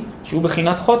שמיים, שהוא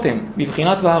בחינת חותם,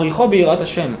 בבחינת והריחו ביראת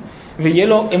השם, ויהיה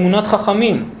לו אמונת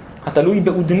חכמים, התלוי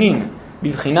בעודנים,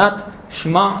 בבחינת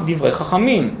שמע דברי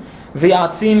חכמים,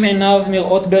 ויעצים עיניו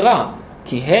מראות ברע,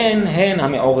 כי הן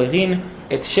המעוררין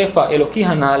את שפע אלוקי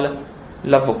הנ"ל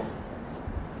לבוא.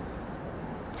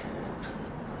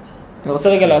 אני רוצה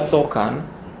רגע לעצור כאן.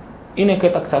 הנה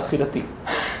קטע קצת חידתי.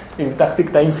 הבטחתי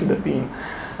קטעים חידתיים.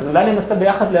 אז אולי ננסה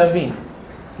ביחד להבין.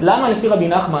 למה לפי רבי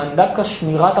נחמן דווקא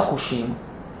שמירת החושים,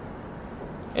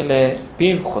 אלה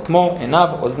פיו, חותמו, עיניו,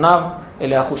 אוזניו,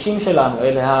 אלה החושים שלנו,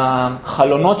 אלה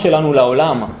החלונות שלנו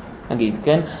לעולם, נגיד,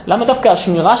 כן? למה דווקא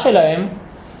השמירה שלהם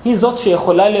היא זאת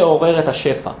שיכולה לעורר את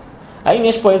השפע? האם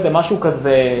יש פה איזה משהו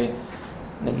כזה,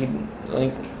 נגיד,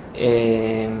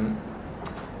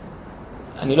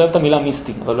 אני לא אוהב את המילה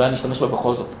מיסטי, אבל אולי אני אשתמש בה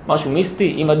בכל זאת. משהו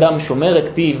מיסטי, אם אדם שומר את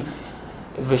פיו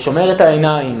ושומר את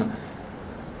העיניים,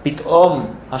 פתאום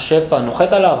השפע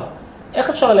נוחת עליו. איך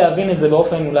אפשר להבין את זה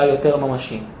באופן אולי יותר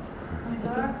ממשי? זה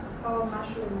רק פה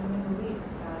משהו מילולי,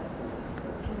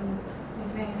 כאילו,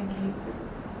 לפני נגיד,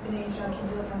 בני ישראל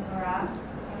קיבלו את התורה,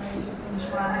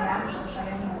 נשמע היה בשלושה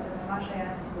ימים, זה ממש היה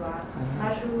נפלא.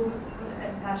 משהו,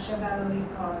 את השבע אלוהי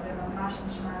פה, זה ממש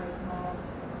נשמע לי כמו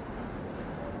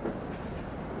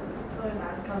קוראים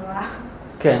להקרבה?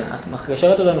 כן, את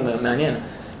מקשרת אותנו, מעניין,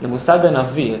 למושג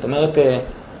הנביא.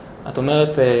 את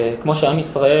אומרת, כמו שעם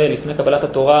ישראל לפני קבלת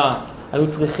התורה היו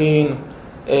צריכים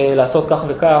לעשות כך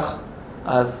וכך,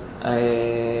 אז,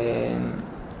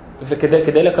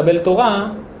 וכדי לקבל תורה,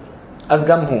 אז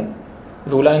גם הוא.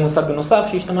 ואולי מושג נוסף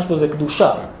שהשתמש בו זה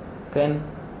קדושה, כן?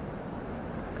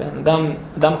 כן,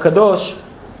 אדם קדוש,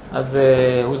 אז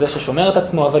הוא זה ששומר את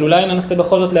עצמו, אבל אולי ננסה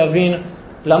בכל זאת להבין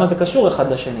למה זה קשור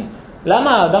אחד לשני.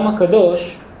 למה האדם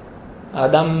הקדוש,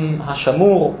 האדם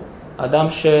השמור, האדם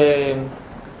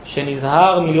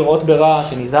שנזהר מלראות ברע,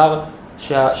 שנזהר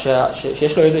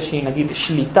שיש לו איזושהי נגיד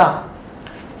שליטה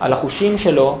על החושים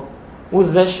שלו, הוא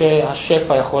זה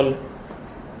שהשפע יכול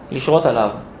לשרות עליו.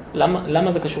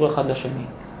 למה זה קשור אחד לשני?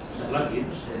 אפשר להגיד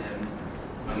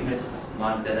שמגיעים לעשות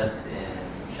חוכמה דרך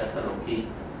שפע אלוקי,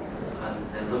 אז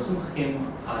הם לא סומכים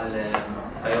על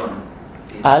היגיון.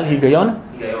 על היגיון?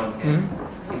 היגיון, כן.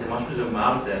 כי זה משהו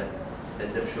שמעל זה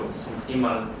איזשהו סומכים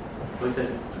על,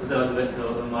 זה לא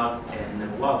דבר לומר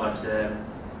נבואה, אבל זה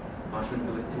משהו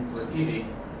אינטואיטיבי,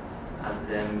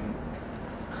 אז הם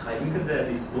חייבים כזה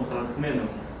לסמוך על עצמנו,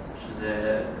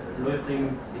 שזה לא יכולים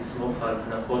לסמוך על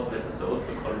הנחות ותוצאות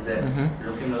וכל זה,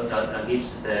 לא יכולים להגיד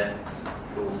שזה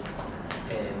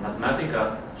מתמטיקה,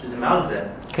 שזה מעל זה,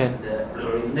 זה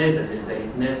לא לבנה זה, זה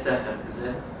לבנה שכל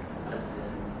כזה, אז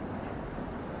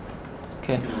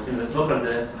אם רוצים לסמוך על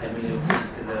זה, חייבים להיות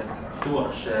כזה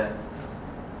בטוח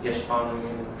שיש פעם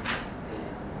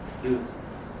יות.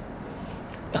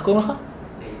 איך קוראים לך?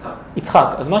 יצחק.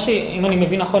 יצחק. אז אם אני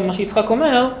מבין נכון מה שיצחק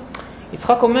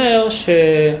אומר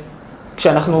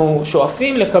שכשאנחנו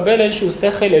שואפים לקבל איזשהו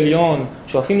שכל עליון,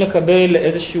 שואפים לקבל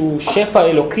איזשהו שפע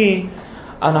אלוקי,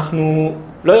 אנחנו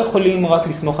לא יכולים רק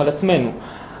לסמוך על עצמנו.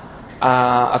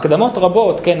 הקדמות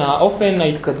רבות, כן, האופן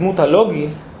ההתקדמות הלוגי,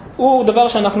 הוא דבר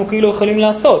שאנחנו כאילו יכולים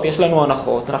לעשות. יש לנו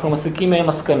הנחות, אנחנו מסיקים מהם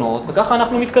מסקנות, וככה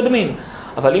אנחנו מתקדמים.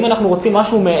 אבל אם אנחנו רוצים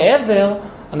משהו מעבר,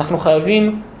 אנחנו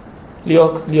חייבים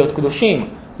להיות קדושים,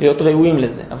 להיות ראויים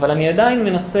לזה. אבל אני עדיין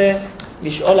מנסה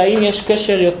לשאול האם יש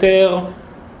קשר יותר,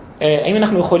 האם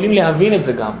אנחנו יכולים להבין את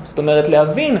זה גם. זאת אומרת,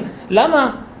 להבין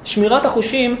למה שמירת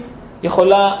החושים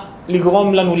יכולה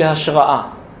לגרום לנו להשראה.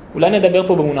 אולי נדבר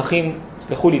פה במונחים,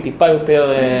 סלחו לי, טיפה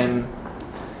יותר,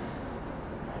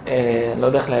 לא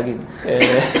יודע איך להגיד,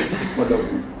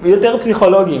 יותר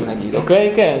פסיכולוגיים נגיד,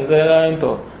 אוקיי? כן, זה רעיון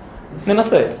טוב.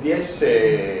 ננסה. אז יש,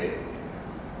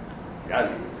 יאללה,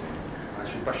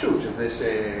 משהו פשוט, שזה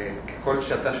שככל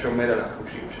שאתה שומר על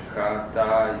החושים שלך,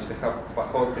 יש לך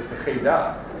פחות הסחי דעת,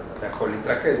 אז אתה יכול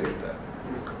להתרכז יותר.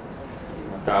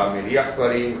 אם אתה מריח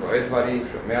דברים, רואה דברים,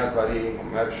 שומע דברים,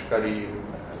 אומר שקרים,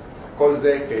 כל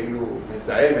זה כאילו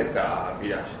מזהם את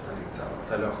הביעה שאתה נמצא,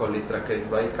 אתה לא יכול להתרכז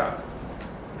בעיקר.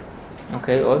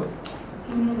 אוקיי, עוד?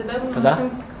 אם נדבר במונחים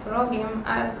פסיכולוגיים,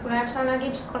 אז אולי אפשר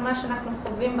להגיד שכל מה שאנחנו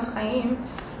חווים בחיים,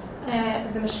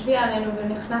 זה משפיע עלינו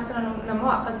ונכנס לנו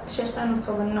למוח. אז כשיש לנו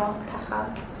תובנות ככה,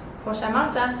 כמו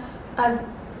שאמרת, אז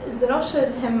זה לא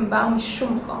שהם באו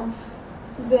משום מקום.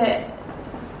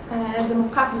 זה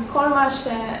מוקף מכל מה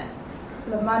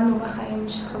שלמדנו בחיים,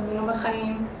 שחווינו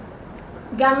בחיים.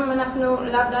 גם אם אנחנו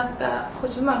לאו דווקא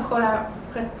חושבים על כל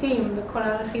הפרטים וכל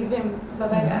הרכיבים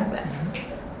ברגע הזה.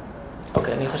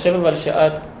 אוקיי, אני חושב אבל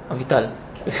שאת, אביטל,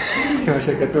 כמו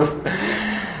שכתוב.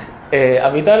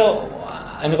 אביטל,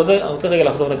 אני רוצה רגע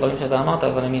לחזור לדברים שאתה אמרת,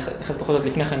 אבל אני אתייחס בכל זאת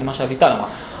לפני כן למה שאביטל אמרה.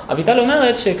 אביטל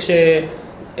אומרת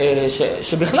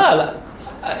שבכלל,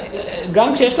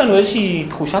 גם כשיש לנו איזושהי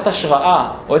תחושת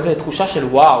השראה, או איזו תחושה של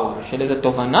וואו, של איזו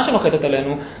תובנה שנוחתת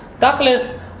עלינו, תכלס,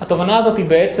 התובנה הזאת היא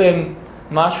בעצם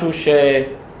משהו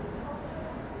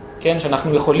כן,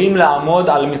 שאנחנו יכולים לעמוד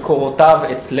על מקורותיו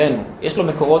אצלנו. יש לו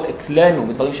מקורות אצלנו,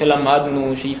 בדברים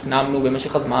שלמדנו, שהפנמנו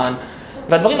במשך הזמן,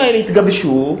 והדברים האלה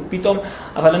התגבשו פתאום,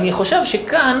 אבל אני חושב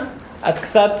שכאן את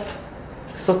קצת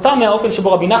סוטה מהאופן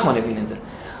שבו רבי נחמן הבין את זה.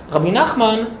 רבי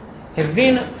נחמן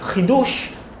הבין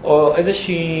חידוש או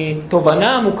איזושהי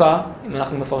תובנה עמוקה, אם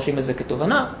אנחנו מפרשים את זה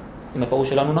כתובנה, אם הפירוש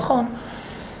שלנו נכון,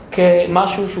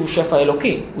 כמשהו שהוא שפע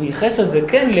אלוקי. הוא ייחס את זה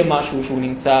כן למשהו שהוא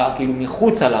נמצא כאילו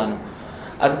מחוץ לנו.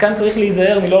 אז כאן צריך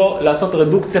להיזהר מלא לעשות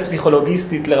רדוקציה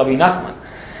פסיכולוגיסטית לרבי נחמן.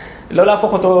 לא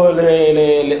להפוך אותו,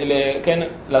 כן,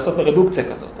 לעשות רדוקציה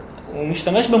כזאת. הוא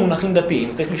משתמש במונחים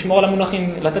דתיים, צריך לשמור על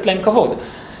המונחים, לתת להם כבוד.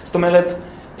 זאת אומרת,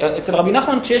 אצל רבי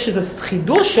נחמן כשיש איזה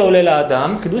חידוש שעולה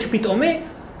לאדם, חידוש פתאומי,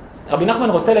 רבי נחמן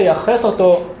רוצה לייחס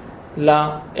אותו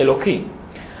לאלוקי.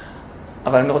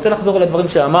 אבל אני רוצה לחזור על הדברים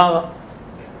שאמר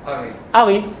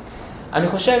ארי. אני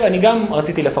חושב, אני גם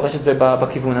רציתי לפרש את זה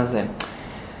בכיוון הזה.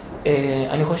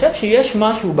 אני חושב שיש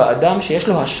משהו באדם שיש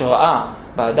לו השראה,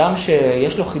 באדם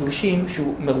שיש לו חידושים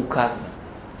שהוא מרוכז.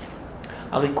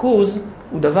 הריכוז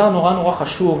הוא דבר נורא נורא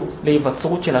חשוב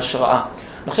להיווצרות של השראה.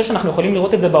 אני חושב שאנחנו יכולים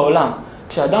לראות את זה בעולם.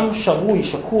 כשאדם שרוי,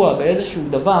 שקוע באיזשהו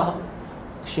דבר,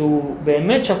 שהוא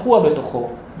באמת שקוע בתוכו,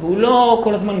 והוא לא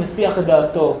כל הזמן מסיח את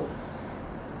דעתו,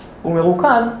 הוא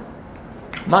מרוכז,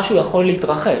 משהו יכול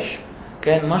להתרחש,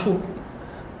 כן? משהו,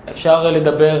 אפשר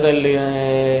לדבר על,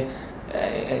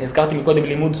 הזכרתי מקודם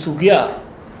לימוד סוגיה,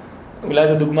 אולי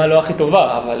זו דוגמה לא הכי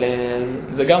טובה, אבל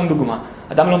זה גם דוגמה.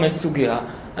 אדם לומד סוגיה,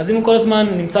 אז אם הוא כל הזמן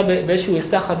נמצא באיזשהו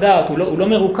היסח הדעת, הוא לא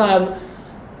מרוכז,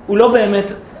 הוא לא באמת,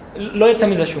 לא יצא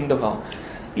מזה שום דבר.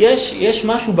 יש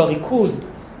משהו בריכוז,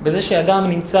 בזה שאדם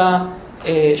נמצא,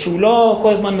 שהוא לא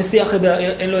כל הזמן מסיח,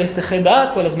 אין לו היסחי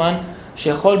דעת כל הזמן,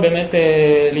 שיכול באמת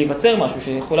להיווצר משהו,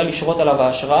 שיכולה לשרות עליו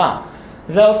ההשראה.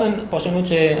 זה האופן פרשנות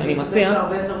שאני מציע. זה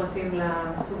הרבה יותר מתאים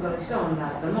לסוג הראשון,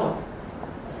 להבנות.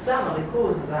 שם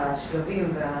הריכוז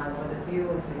והשלבים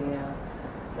וההדרגתיות,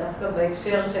 דווקא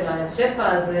בהקשר של השפע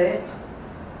הזה,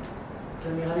 זה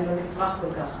נראה לי לא נצרך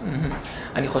כל כך.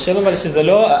 אני חושב אבל שזה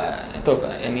לא, טוב,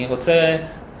 אני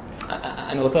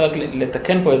רוצה רק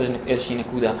לתקן פה איזושהי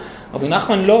נקודה. רבי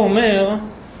נחמן לא אומר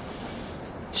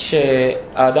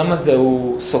שהאדם הזה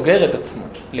הוא סוגר את עצמו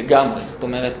לגמרי, זאת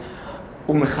אומרת,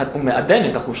 הוא מעדן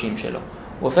את החושים שלו,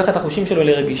 הוא הופך את החושים שלו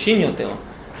לרגישים יותר,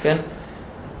 כן?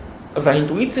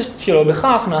 והאינטואיציה שלו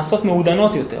בכך נעשות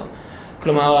מעודנות יותר.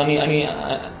 כלומר,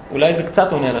 אולי זה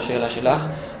קצת עונה לשאלה שלך,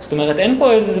 זאת אומרת, אין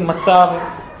פה איזה מצב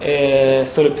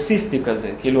סולפסיסטי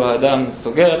כזה, כאילו האדם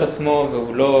סוגר את עצמו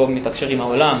והוא לא מתקשר עם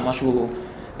העולם, משהו,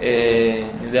 אני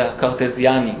יודע,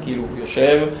 קרטזיאני, כאילו הוא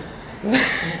יושב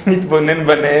מתבונן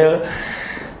בנהר.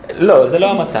 לא, זה לא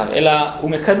המצב, אלא הוא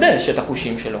מקדש את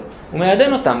החושים שלו, הוא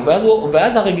מעדן אותם,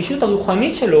 ואז הרגישות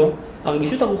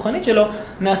הרוחנית שלו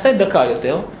נעשית דקה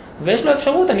יותר, ויש לו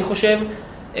אפשרות, אני חושב,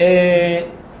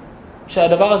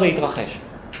 שהדבר הזה יתרחש.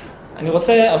 אני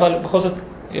רוצה, אבל בכל זאת,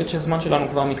 היות שהזמן שלנו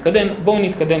כבר מתקדם, בואו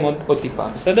נתקדם עוד טיפה,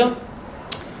 בסדר?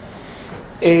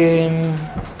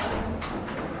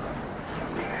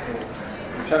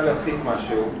 אפשר להוסיף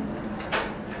משהו.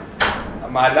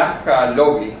 המהלך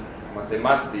הלוגי,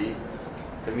 המתמטי,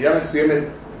 במידה מסוימת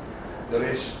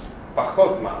דורש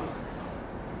פחות מאמץ,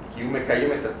 כי הוא מקיים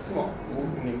את עצמו, הוא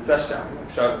נמצא שם,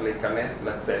 אפשר להיכנס,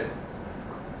 לצאת,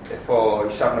 איפה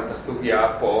השארנו את הסוגיה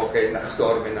פה, אוקיי,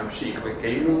 נחזור ונמשיך,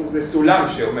 וכאילו זה סולם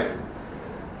שעומד.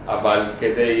 אבל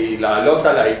כדי לעלות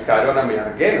על העיקרון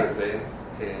המארגן הזה,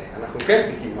 אנחנו כן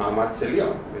צריכים מאמץ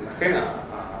עליון, ולכן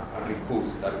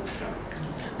הריכוז דרוש שם.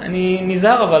 אני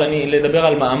נזהר אבל לדבר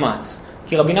על מאמץ,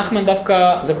 כי רבי נחמן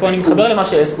דווקא, ופה אני מתחבר למה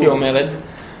שאסתי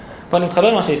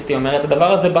אומרת,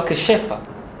 הדבר הזה בא כשפע.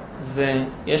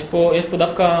 יש פה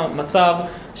דווקא מצב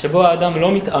שבו האדם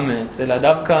לא מתאמץ, אלא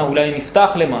דווקא אולי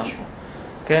נפתח למשהו.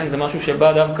 כן, זה משהו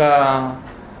שבא דווקא...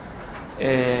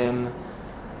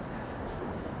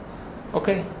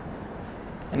 אוקיי,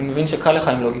 אני מבין שקל לך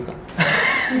עם לוגיקה.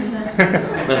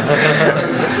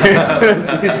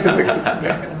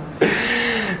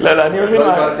 לא, אני מבין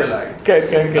מה... כן,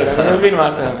 אני מבין מה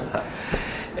אתה אומר.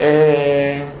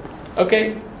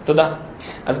 אוקיי, תודה.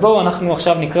 אז בואו אנחנו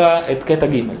עכשיו נקרא את קטע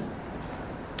ג'.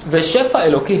 ושפע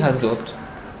אלוקי הזאת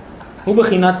הוא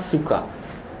בחינת סוכה.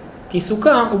 כי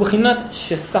סוכה הוא בחינת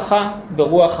ששוחה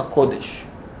ברוח הקודש.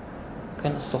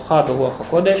 כן, שוחה ברוח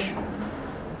הקודש,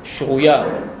 שרויה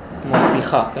כמו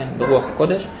שיחה, כן, ברוח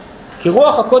הקודש. כי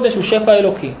רוח הקודש הוא שפע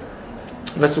אלוקי.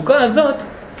 והסוכה הזאת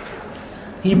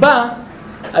היא באה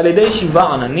על ידי 7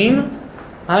 עננים,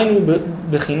 היינו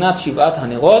בחינת 7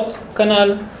 הנרות,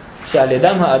 כנ"ל, שעל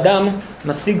ידם האדם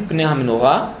משיג פני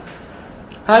המנורה,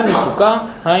 היינו סוכה,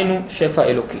 היינו שפע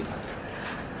אלוקי.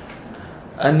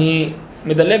 אני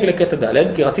מדלג לקטע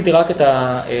ד' כי רציתי רק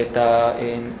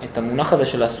את המונח הזה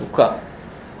של הסוכה.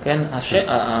 כן?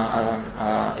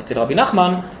 אצל רבי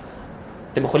נחמן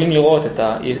אתם יכולים לראות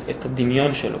את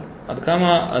הדמיון שלו. עד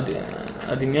כמה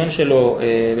הדמיון שלו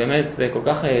באמת זה כל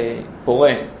כך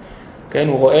פורה. כן?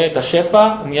 הוא רואה את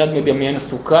השפע, הוא מיד מדמיין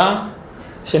סוכה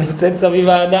שנמצאת סביב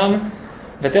האדם,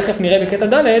 ותכף נראה בקטע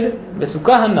ד'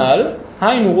 בסוכה הנ"ל,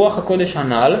 היינו רוח הקודש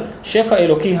הנ"ל, שפע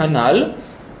אלוקי הנ"ל,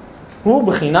 הוא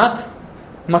בחינת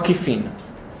מקיפין.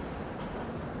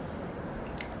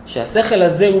 שהשכל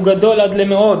הזה הוא גדול עד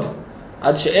למאוד,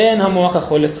 עד שאין המוח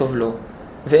יכול לסובלו,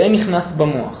 ואין נכנס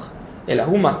במוח, אלא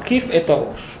הוא מקיף את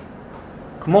הראש.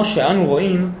 כמו שאנו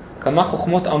רואים כמה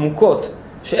חוכמות עמוקות,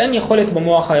 שאין יכולת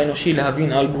במוח האנושי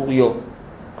להבין על בוריו,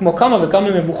 כמו כמה וכמה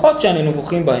מבוכות שאנו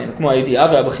מבוכים בהן, כמו הידיעה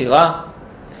והבחירה,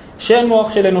 שאין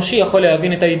מוח של אנושי יכול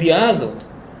להבין את הידיעה הזאת.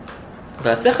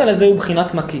 והשכל הזה הוא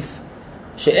בחינת מקיף,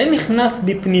 שאין נכנס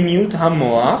בפנימיות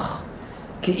המוח,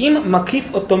 כי אם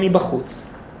מקיף אותו מבחוץ.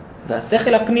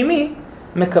 והשכל הפנימי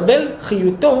מקבל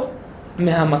חיותו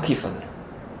מהמקיף הזה.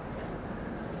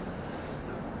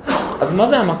 אז מה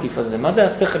זה המקיף הזה? מה זה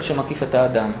השכל שמקיף את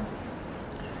האדם?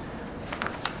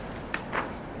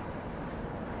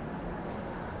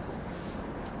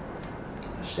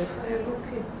 השפע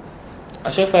האלוקי.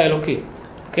 השפע האלוקי,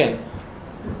 כן.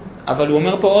 אבל הוא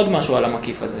אומר פה עוד משהו על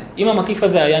המקיף הזה. אם המקיף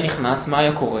הזה היה נכנס, מה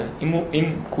היה קורה?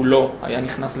 אם כולו היה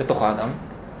נכנס לתוך האדם,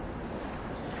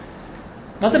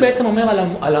 מה זה בעצם אומר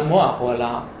על המוח או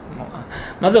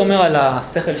מה זה אומר על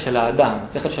השכל של האדם,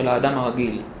 השכל של האדם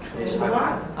הרגיל?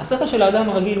 השכל של האדם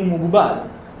הרגיל הוא מוגבל.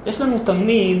 יש לנו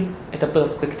תמיד את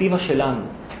הפרספקטיבה שלנו.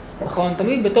 נכון?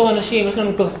 תמיד בתור אנשים יש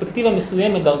לנו פרספקטיבה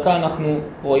מסוימת, דרכה אנחנו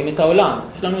רואים את העולם.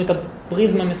 יש לנו את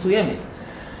הפריזמה מסוימת.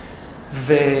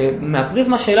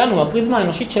 ומהפריזמה שלנו, הפריזמה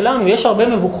האנושית שלנו, יש הרבה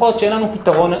מבוכות שאין לנו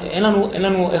פתרון, אין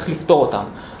לנו איך לפתור אותם.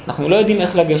 אנחנו לא יודעים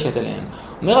איך לגשת אליהם.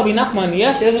 אומר רבי נחמן,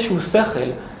 יש איזשהו שכל,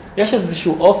 יש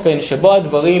איזשהו אופן שבו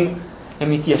הדברים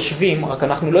הם מתיישבים, רק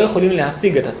אנחנו לא יכולים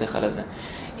להשיג את השכל הזה.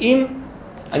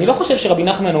 אני לא חושב שרבי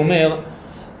נחמן אומר,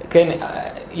 כן,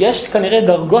 יש כנראה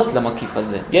דרגות למקיף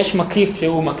הזה. יש מקיף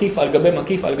שהוא מקיף על גבי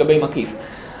מקיף על גבי מקיף.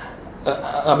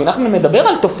 רבי נחמן מדבר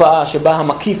על תופעה שבה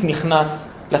המקיף נכנס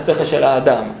לשכל של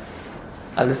האדם.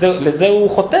 לזה הוא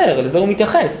חותר, לזה הוא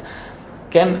מתייחס.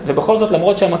 כן? ובכל זאת,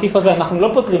 למרות שהמקיף הזה, אנחנו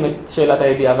לא פותרים את שאלת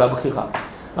הידיעה והבחירה.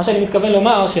 מה שאני מתכוון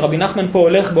לומר, שרבי נחמן פה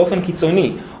הולך באופן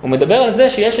קיצוני. הוא מדבר על זה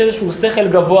שיש איזשהו שכל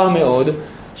גבוה מאוד,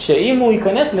 שאם הוא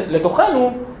ייכנס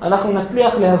לתוכנו, אנחנו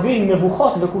נצליח להבין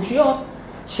מבוכות וקושיות,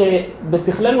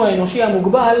 שבשכלנו האנושי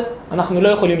המוגבל, אנחנו לא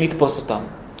יכולים לתפוס אותם.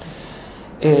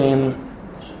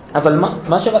 אבל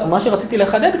מה שרציתי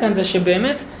לחדד כאן זה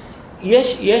שבאמת,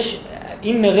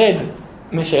 אם נרד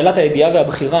משאלת הידיעה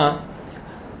והבחירה,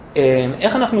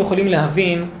 איך אנחנו יכולים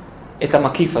להבין את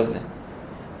המקיף הזה?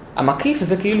 המקיף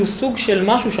זה כאילו סוג של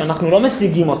משהו שאנחנו לא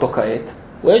משיגים אותו כעת,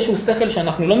 הוא איזשהו שכל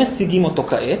שאנחנו לא משיגים אותו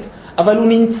כעת, אבל הוא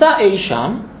נמצא אי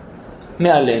שם,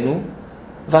 מעלינו,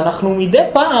 ואנחנו מדי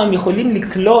פעם יכולים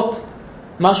לקלוט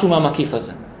משהו מהמקיף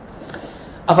הזה.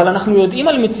 אבל אנחנו יודעים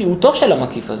על מציאותו של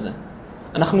המקיף הזה.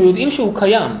 אנחנו יודעים שהוא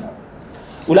קיים.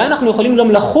 אולי אנחנו יכולים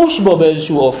גם לחוש בו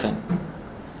באיזשהו אופן.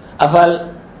 אבל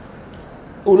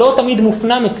הוא לא תמיד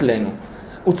מופנם אצלנו.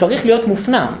 הוא צריך להיות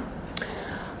מופנם.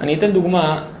 אני אתן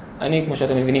דוגמה, אני, כמו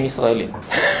שאתם מבינים, ישראלי.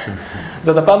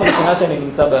 זאת הפעם הראשונה שאני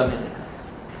נמצא באמריקה.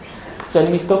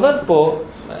 כשאני מסתובב פה,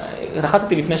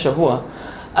 נחתתי לפני שבוע,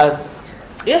 אז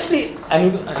יש לי,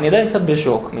 אני עדיין קצת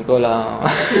בשוק מכל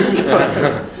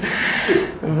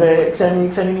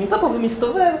וכשאני נמצא פה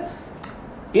ומסתובב,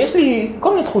 יש לי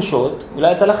כל מיני תחושות,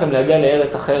 אולי יצא לכם להגיע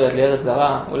לארץ אחרת, לארץ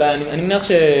זרה, אולי, אני מניח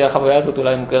שהחוויה הזאת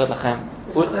אולי מוכרת לכם.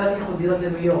 חוויות ייחודיות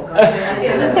לניו יורק.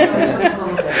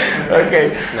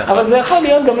 אוקיי, אבל זה יכול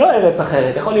להיות גם לא ארץ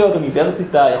אחרת, יכול להיות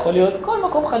אוניברסיטה, יכול להיות כל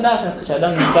מקום חדש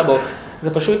שאדם נמצא בו.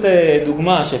 זה פשוט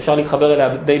דוגמה שאפשר להתחבר אליה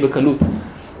די בקלות.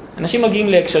 אנשים מגיעים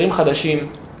להקשרים חדשים,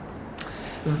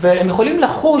 והם יכולים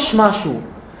לחוש משהו,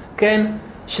 כן,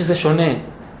 שזה שונה,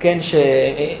 כן,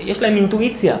 שיש להם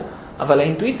אינטואיציה, אבל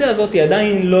האינטואיציה הזאת היא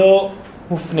עדיין לא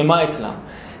הופנמה אצלם.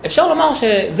 אפשר לומר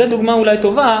שזו דוגמה אולי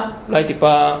טובה, אולי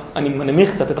טיפה, אני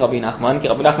מנמיך קצת את רבי נחמן, כי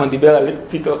רבי נחמן דיבר על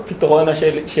פתרון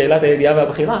שאלת הידיעה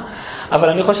והבחירה, אבל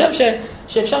אני חושב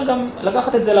שאפשר גם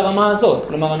לקחת את זה לרמה הזאת.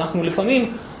 כלומר, אנחנו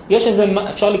לפעמים, יש איזה,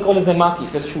 אפשר לקרוא לזה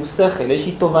מקיף, איזשהו שכל,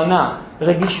 איזושהי תובנה,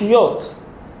 רגישויות,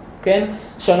 כן?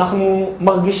 שאנחנו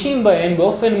מרגישים בהם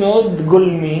באופן מאוד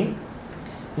גולמי,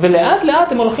 ולאט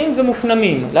לאט הם הולכים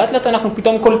ומופנמים. לאט לאט אנחנו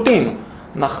פתאום קולטים.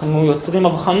 אנחנו יוצרים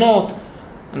הבחנות,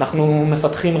 אנחנו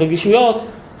מפתחים רגישויות,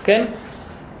 כן?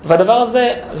 והדבר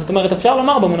הזה, זאת אומרת, אפשר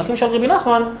לומר במונחים של רבי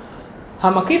נחמן,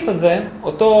 המקיף הזה,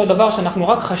 אותו דבר שאנחנו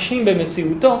רק חשים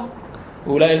במציאותו,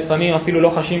 ואולי לפעמים אפילו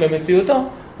לא חשים במציאותו,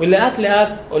 הוא לאט לאט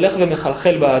הולך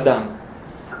ומחלחל באדם.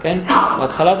 כן?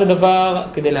 בהתחלה זה דבר,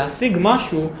 כדי להשיג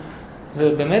משהו,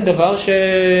 זה באמת דבר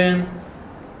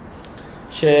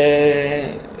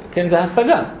כן, זה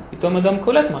השגה. פתאום אדם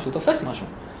קולט משהו, תופס משהו.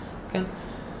 כן?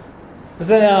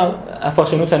 זה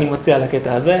הפרשנות שאני מציע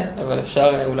לקטע הזה, אבל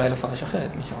אפשר אולי לפרש אחרת,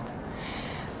 מי שרוצה.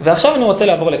 ועכשיו אני רוצה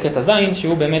לעבור לקטע זין,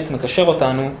 שהוא באמת מקשר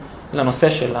אותנו לנושא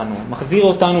שלנו, מחזיר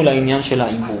אותנו לעניין של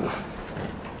העיבור.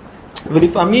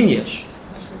 ולפעמים יש.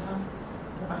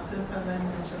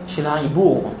 של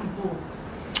העיבור.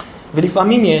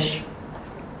 ולפעמים יש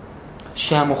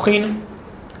שהמוחין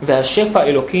והשפע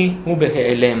האלוקי הוא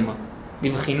בהיעלם,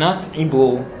 בבחינת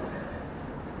עיבור.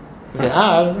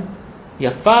 ואז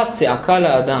יפה צעקה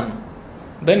לאדם,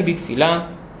 בין בתפילה,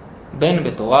 בין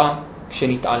בתורה,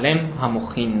 כשנתעלם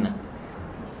המוחין.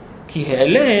 כי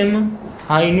העלם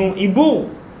היינו עיבור.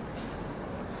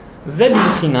 זה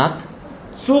בבחינת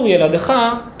צור ילדך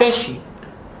תשי.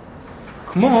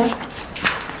 כמו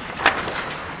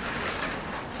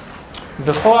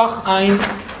וכוח עין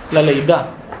ללידה,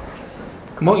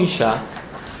 כמו אישה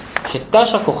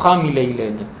שתשה כוחה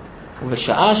מלילד,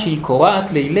 ובשעה שהיא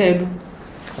קורעת לילד,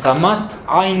 רמת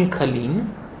עין קלין,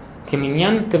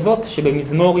 כמניין תיבות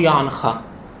שבמזמור יענך,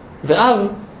 ואז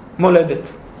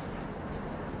מולדת.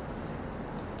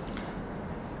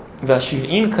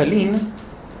 וה70 קלין,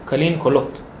 קלין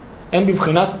קולות, הם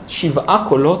בבחינת 7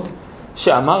 קולות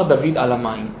שאמר דוד על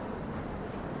המים,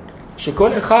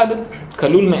 שכל אחד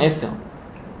כלול מ10.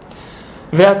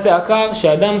 והצעקה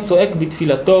שאדם צועק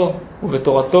בתפילתו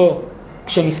ובתורתו,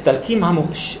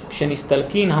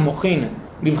 כשנסתלקין המוחין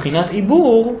בבחינת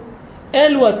עיבור,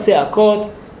 אלו הצעקות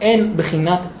הן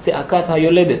בחינת צעקת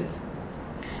היולדת.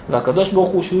 והקדוש ברוך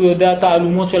הוא שהוא יודע את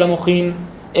העלומות של המוחין,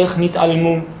 איך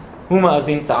נתעלמו, הוא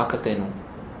מאזין צעקתנו.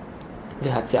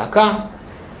 והצעקה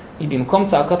היא במקום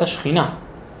צעקת השכינה,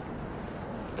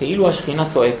 כאילו השכינה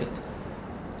צועקת.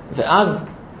 ואז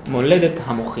מולדת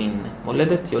המוחין,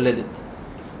 מולדת יולדת.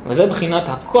 וזה בחינת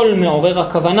הכל מעורר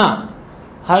הכוונה,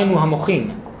 היינו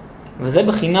המוחין. וזה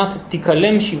בחינת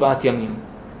תיקלם 7 ימים.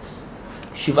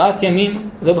 7 ימים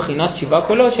זה בחינת 7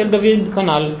 קולות של דוד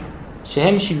כנל,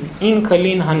 שהם 70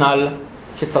 קלין הנל,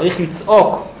 שצריך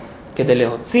לצעוק כדי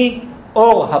להוציא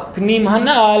אור הפנים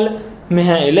הנל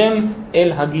מהאלם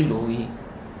אל הגילוי.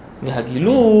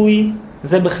 והגילוי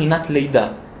זה בחינת לידה.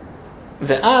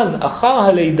 ואז אחר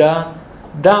הלידה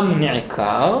דם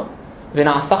נעקר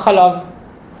ונעשה חלב.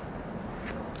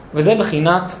 וזה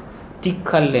בחינת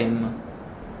תיקלם.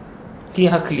 כי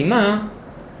הכלימה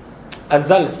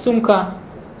אזל סומקה,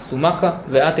 סומקה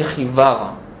ואת חיוורה.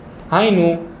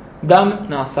 היינו דם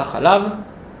נעשה חלב,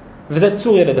 וזה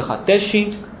צור ילדך תשי,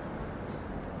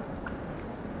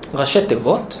 ראשי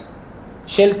תיבות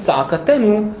של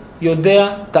צעקתנו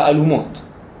יודע תעלומות.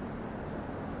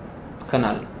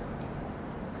 כנל.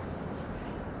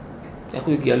 איך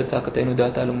הוא הגיע לצעקתנו יודע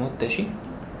תעלומות תשי?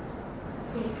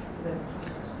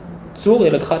 צור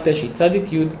ילדך תשי,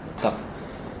 צדיק י' צף.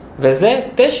 וזה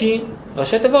תשי,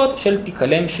 ראשי תיבות של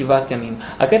תיקלם 7 ימים.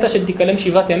 הקטע של תיקלם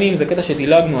 7 ימים זה קטע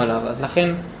שדילגנו עליו, אז לכן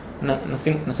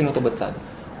נשים אותו בצד.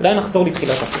 אולי נחזור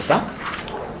לתחילת הקטע.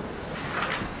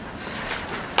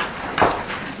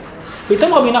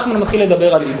 פתאום רבי נחמן מתחיל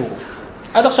לדבר על עיבור.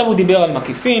 עד עכשיו הוא דיבר על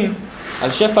מקיפין,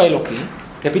 על שפע אלוקי,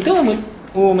 ופתאום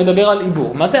הוא מדבר על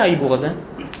עיבור. מה זה העיבור הזה?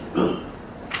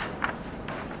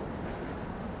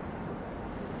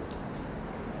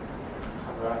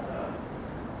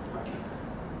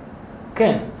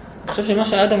 כן, אני חושב שמה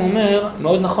שהאדם אומר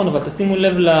מאוד נכון, אבל תשימו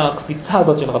לב לקפיצה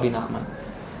הזאת של רבי נחמן.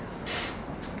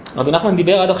 רבי נחמן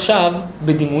דיבר עד עכשיו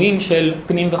בדימויים של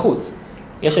פנים וחוץ.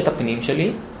 יש את הפנים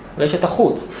שלי ויש את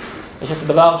החוץ. יש את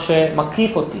הדבר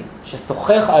שמקיף אותי,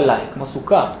 ששוחח עליי, כמו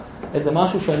סוכה. איזה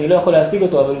משהו שאני לא יכול להשיג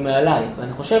אותו, אבל הוא מעליי.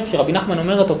 ואני חושב שרבי נחמן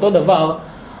אומר את אותו דבר,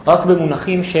 רק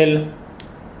במונחים של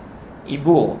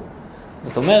עיבור.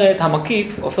 זאת אומרת,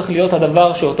 המקיף הופך להיות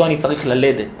הדבר שאותו אני צריך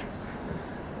ללדת.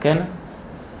 כן?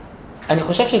 אני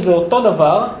חושב שזה אותו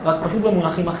דבר, רק פשוט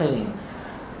במונחים אחרים.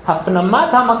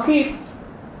 הפנמת המקיף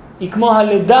היא כמו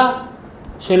הלידה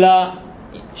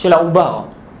של העובר.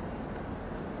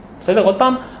 בסדר? עוד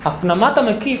פעם, הפנמת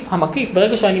המקיף,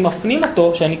 ברגע שאני מפנים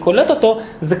אותו, שאני קולט אותו,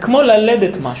 זה כמו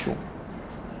ללדת משהו.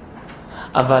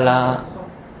 אבל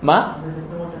מה?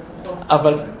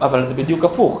 אבל זה בדיוק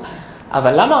הפוך.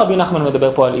 אבל למה רבי נחמן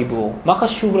מדבר פה על עיבור? מה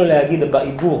חשוב לו להגיד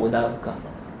בעיבור דווקא?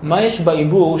 מה יש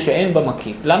בעיבור שאין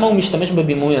במקיף? למה הוא משתמש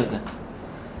בדימוי הזה?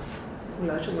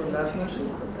 אולי שנולד משהו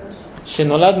חדש.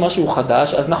 שנולד משהו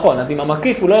חדש, אז נכון, אז עם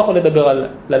המקיף הוא לא יכול לדבר על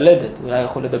ללדת, הוא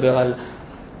יכול לדבר על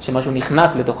שמשהו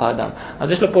נכנס לתוך האדם.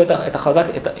 אז יש לו פה את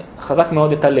החזק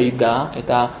מאוד את הלידה,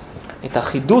 את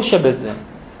החידוש שבזה.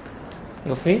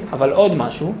 יופי, אבל עוד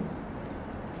משהו.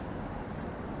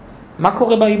 מה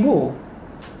קורה בעיבור?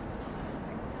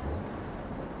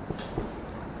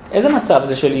 איזה מצב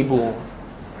זה של עיבור?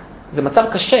 זה מצב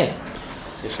קשה.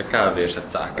 יש הקה ויש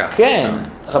הצעקה. כן,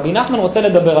 רבי נחמן רוצה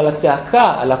לדבר על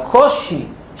הצעקה, על הקושי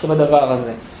שבדבר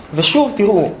הזה. ושוב,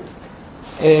 תראו,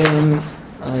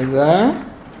 רגע,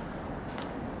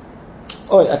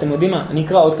 אוי, אתם יודעים מה? אני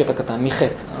אקרא עוד קטע קטן,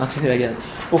 מחטא, רציתי להגיד.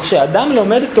 וכשאדם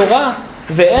לומד תורה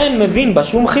ואין מבין בה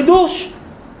שום חידוש,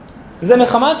 זה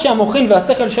מחמת שהמוחין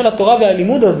והשכל של התורה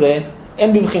והלימוד הזה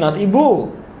הם בבחינת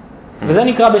עיבור. וזה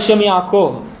נקרא בשם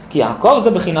יעקב. כי יעקב זה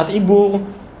בחינת עיבור,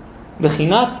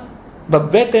 בחינת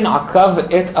בבטן עקב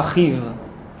את אחיו.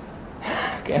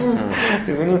 כן?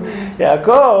 תבינו,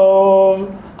 יעקב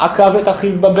עקב את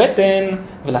אחיו בבטן,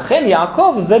 ולכן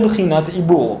יעקב זה בחינת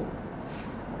עיבור.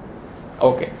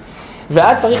 אוקיי.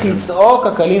 ואז צריך לצעוק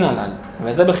הקלין עליו,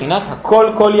 וזה בחינת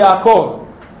הכל כל יעקב.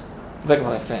 זה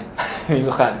כבר יפה,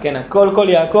 במיוחד, כן? הכל כל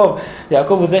יעקב.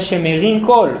 יעקב הוא זה שמרים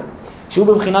קול. שהוא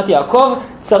בבחינת יעקב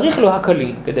צריך לו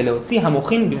הקלים כדי להוציא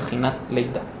המוחין בבחינת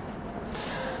לידה.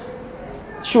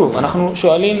 שוב, אנחנו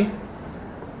שואלים,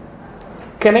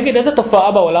 כנגד איזה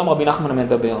תופעה בעולם רבי נחמן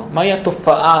מדבר? מהי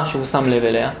התופעה שהוא שם לב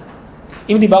אליה?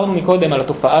 אם דיברנו מקודם על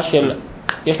התופעה של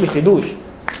יש לי חידוש,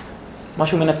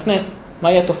 משהו מנצנץ,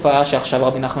 מהי התופעה שעכשיו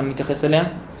רבי נחמן מתייחס אליה?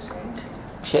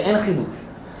 שאין חידוש.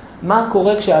 מה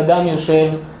קורה כשאדם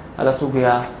יושב על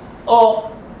הסוגיה, או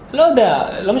לא יודע,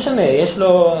 לא משנה, יש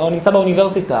לו, או נמצא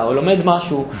באוניברסיטה, או לומד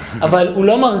משהו, אבל הוא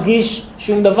לא מרגיש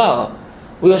שום דבר.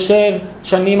 הוא יושב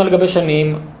שנים על גבי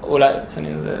שנים, אולי,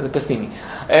 שנים זה פסימי,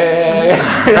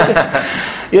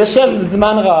 יושב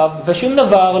זמן רב ושום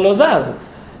דבר לא זז.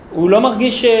 הוא לא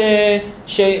מרגיש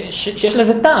שיש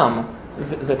לזה טעם.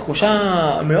 זו תחושה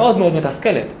מאוד מאוד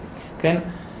מתסכלת, כן?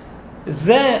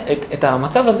 את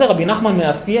המצב הזה רבי נחמן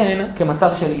מאפיין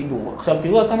כמצב של עיבור. עכשיו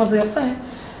תראו כמה זה יפה,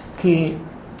 כי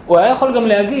הוא היה יכול גם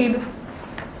להגיד,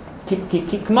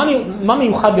 מה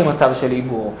מיוחד במצב של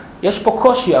עיבור? יש פה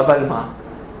קושי, אבל מה?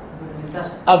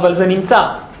 אבל זה נמצא.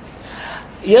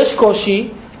 יש קושי,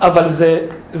 אבל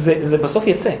זה בסוף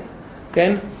יצא,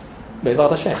 כן?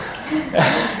 בעזרת השם.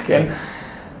 כן?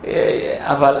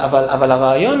 אבל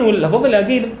הרעיון הוא לבוא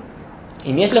ולהגיד,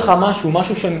 אם יש לך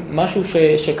משהו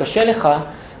שקשה לך,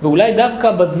 ואולי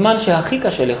דווקא בזמן שהכי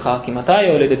קשה לך, כי מתי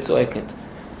היולדת צועקת?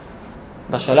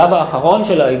 בשלב האחרון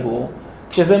של העיבור,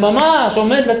 כשזה ממש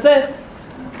עומד לצאת,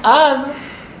 אז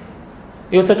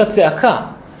יוצאת הצעקה.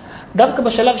 דווקא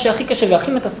בשלב שהכי קשה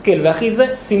והכי מתסכל והכי זה,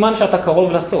 סימן שאתה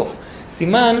קרוב לסוף.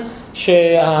 סימן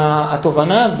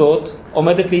שהתובנה הזאת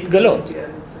עומדת להתגלות.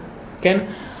 כן?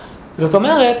 זאת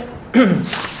אומרת,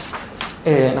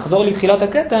 נחזור לתחילת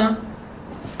הקטע,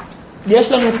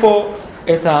 יש לנו פה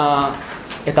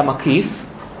את המקיף,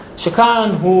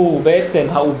 שכאן הוא בעצם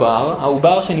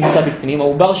העובר שנמצא בפנים,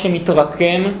 העובר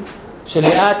שמתרקם,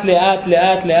 שלאט לאט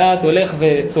לאט לאט הולך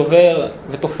וצובר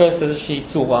ותופס איזושהי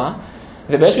צורה,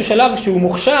 ובאיזשהו שלב שהוא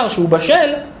מוכשר, שהוא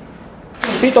בשל,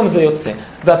 פתאום זה יוצא.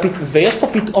 ויש פה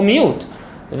פתאומיות.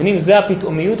 מבינים, זה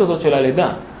הפתאומיות הזאת של הלידה.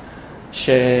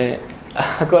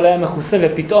 שהכל היה מכוסה,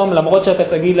 ופתאום, למרות שאתה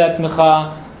תגיד לעצמך,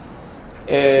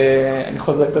 אני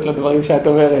חוזר קצת לדברים שאת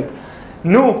אומרת,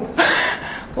 נו,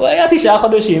 הוא היה 9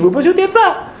 חודשים, והוא פשוט יצא.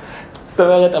 זאת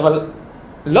אומרת, אבל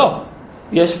לא,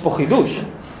 יש פה חידוש,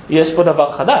 יש פה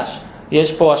דבר חדש.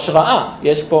 יש פה השראה,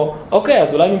 יש פה, אוקיי,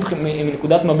 אז אולי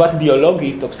מנקודת מבט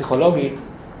ביולוגית או פסיכולוגית,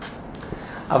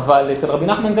 אבל אצל רבי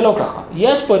נחמן זה לא ככה.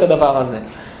 יש פה את הדבר הזה.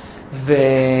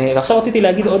 ועכשיו רציתי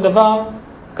להגיד עוד דבר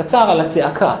קצר על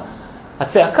הצעקה.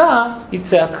 הצעקה היא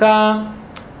צעקה,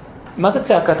 מה זה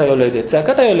צעקת היולדת?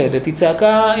 צעקת היולדת היא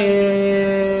צעקה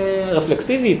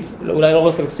רפלקסיבית, אולי לא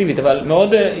רפלקסיבית, אבל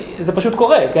מאוד, זה פשוט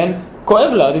קורה, כן?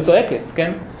 כואב לה, אז היא צועקת,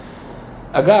 כן?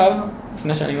 אגב,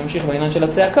 לפני שאני ממשיך בעניין של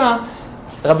הצעקה,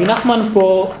 רבי נחמן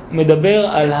פה מדבר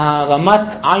על הרמת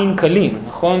עין קלים,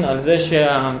 נכון? על זה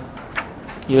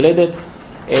שהיולדת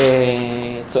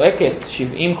צועקת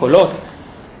 70 קולות.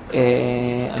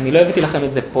 אני לא הבאתי לכם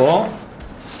את זה פה,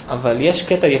 אבל יש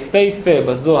קטע יפהפה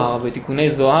בזוהר,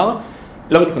 בתיקוני זוהר,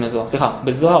 לא בתיקוני זוהר, סליחה,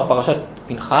 בזוהר פרשת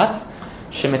פנחס,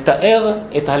 שמתאר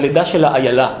את הלידה של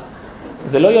האיילה.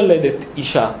 זה לא יולדת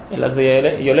אישה, אלא זה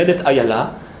יולדת איילה,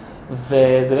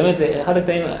 וזה באמת אחד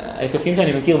הקטעים היפים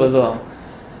שאני מכיר בזוהר.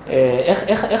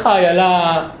 איך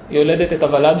האיילה יולדת את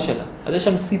הוולד שלה? אז יש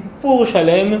שם סיפור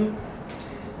שלם,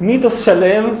 מיתוס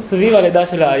שלם סביב הלידה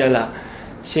של האיילה.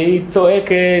 שהיא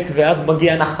צועקת ואז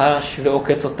מגיע נחש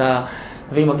ועוקץ אותה,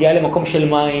 והיא מגיעה למקום של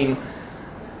מים.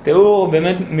 תיאור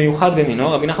באמת מיוחד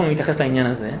במינו, רבי נחמן מתייחס לעניין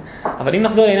הזה. אבל אם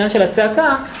נחזור לעניין של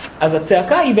הצעקה, אז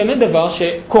הצעקה היא באמת דבר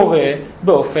שקורה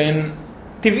באופן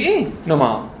טבעי,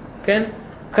 נאמר, כן?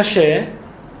 קשה,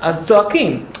 אז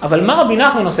צועקים. אבל מה רבי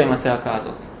נחמן עושה עם הצעקה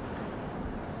הזאת?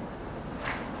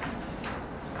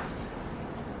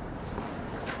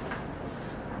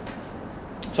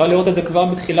 אפשר לראות את זה כבר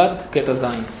בתחילת קטע ז',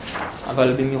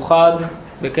 אבל במיוחד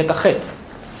בקטע ח'.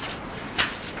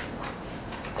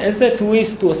 איזה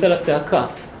טוויסט הוא עושה לצעקה?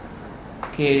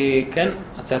 כי כן,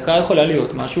 הצעקה יכולה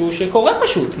להיות משהו שקורה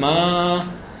פשוט, מה...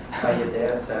 על ידי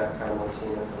הצעקה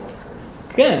מוצאים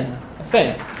את כן, יפה.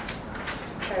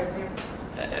 חייבים.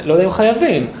 לא יודע אם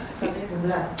חייבים.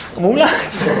 מומלץ.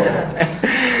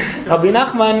 רבי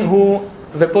נחמן הוא,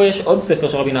 ופה יש עוד ספר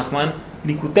של רבי נחמן,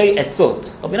 ליקוטי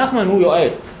עצות. רבי נחמן הוא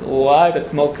יועץ, הוא ראה את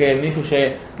עצמו כמישהו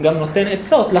שגם נותן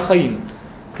עצות לחיים.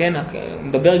 כן, הוא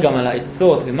מדבר גם על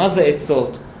העצות ומה זה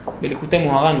עצות, בליקוטי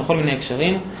מוהר"ן בכל מיני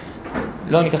הקשרים.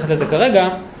 לא נתייחס לזה כרגע,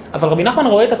 אבל רבי נחמן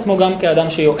רואה את עצמו גם כאדם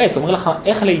שיועץ, הוא אומר לך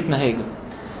איך להתנהג.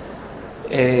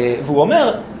 והוא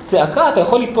אומר, צעקה אתה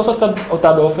יכול לתפוס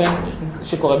אותה באופן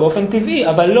שקורה באופן טבעי,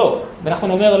 אבל לא.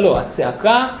 ונחמן אומר לא,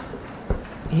 הצעקה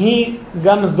היא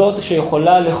גם זאת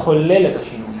שיכולה לחולל את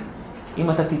השינוי. אם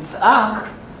אתה תצעק,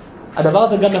 הדבר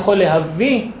הזה גם יכול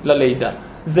להביא ללידה.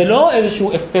 זה לא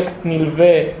איזשהו אפקט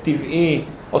נלווה, טבעי,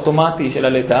 אוטומטי של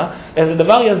הלידה, אלא זה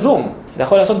דבר יזום. אתה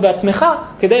יכול לעשות בעצמך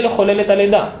כדי לחולל את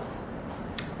הלידה.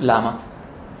 למה?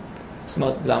 זאת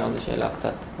אומרת, למה זו שאלה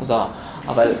קצת מוזרה.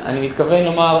 אבל אני מתכוון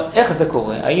לומר איך זה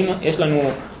קורה. האם יש לנו,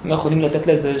 אנחנו יכולים לתת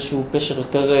לזה איזשהו פשר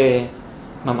יותר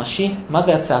ממשי? מה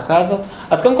זה הצעקה הזאת?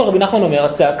 אז קודם כל רבי נחמן אומר,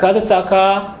 הצעקה זה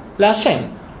צעקה להשם.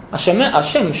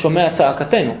 השם שומע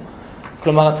צעקתנו.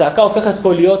 כלומר, הצעקה הופכת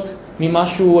פה להיות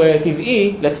ממשהו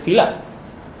טבעי לתפילה.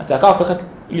 הצעקה הופכת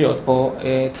להיות פה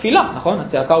תפילה, נכון?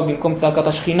 הצעקה הוא במקום צעקת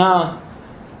השכינה,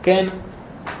 כן?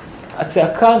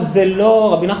 הצעקה זה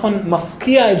לא, רבי נחמן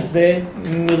מפקיע את זה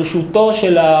מרשותו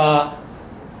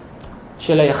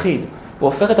של היחיד.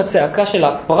 הוא הופך את הצעקה של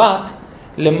הפרט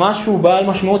למשהו בעל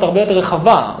משמעות הרבה יותר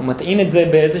רחבה. הוא מטעין את זה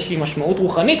באיזושהי משמעות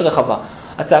רוחנית רחבה.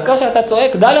 הצעקה שאתה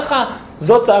צועק, דע לך,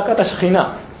 זו צעקת השכינה.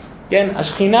 כן?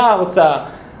 השכינה רוצה,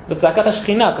 זו צעקת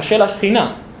השכינה, קשה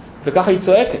לשכינה, וככה היא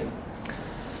צועקת.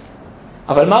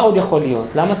 אבל מה עוד יכול להיות?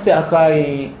 למה צעקה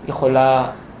היא יכולה...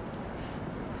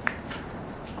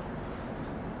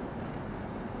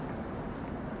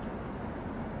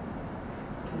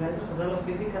 אולי זה חוזר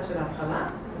לפיזיקה של ההתחלה?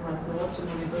 עם התנועות של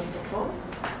מולידות תוכו?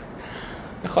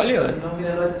 יכול להיות. אני לא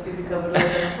מבינה לא את הפיזיקה ולא את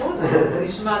המשמעות, זה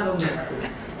נשמע דומה.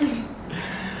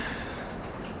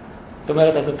 זאת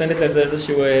אומרת, את נותנת לזה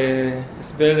איזשהו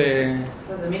הסבר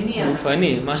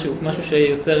גופני, משהו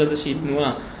שיוצר איזושהי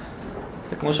תנועה.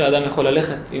 זה כמו שהאדם יכול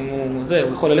ללכת, אם הוא זה,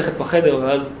 הוא יכול ללכת בחדר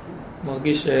ואז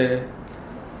מרגיש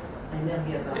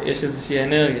שיש איזושהי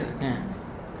אנרגיה.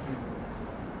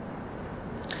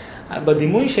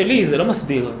 בדימוי שלי, זה לא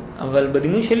מסביר, אבל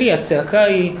בדימוי שלי הצעקה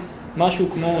היא משהו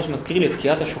כמו שמזכיר לי את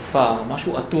תקיעת השופר,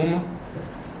 משהו אטום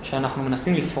שאנחנו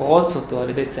מנסים לפרוץ אותו על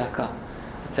ידי צעקה.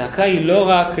 הצעקה היא לא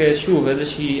רק שוב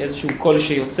איזשהו קול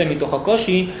שיוצא מתוך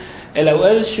הקושי, אלא הוא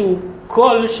איזשהו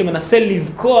קול שמנסה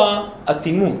לבקוע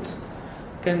אטימות.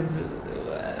 כן,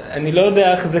 אני לא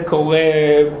יודע איך זה קורה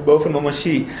באופן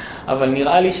ממשי, אבל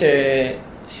נראה לי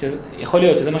שיכול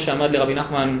להיות שזה מה שעמד לרבי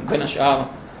נחמן בין השאר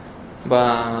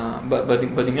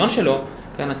בדמיון שלו.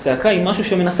 כן, הצעקה היא משהו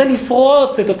שמנסה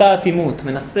לפרוץ את אותה אטימות,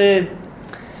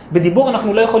 בדיבור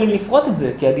אנחנו לא יכולים לפרוץ את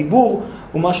זה, כי הדיבור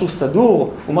הוא משהו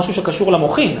סדור, הוא משהו שקשור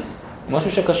למוחין, הוא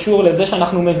משהו שקשור לזה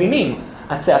שאנחנו מבינים.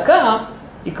 הצעקה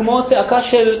היא כמו צעקה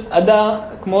של אדם,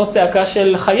 כמו צעקה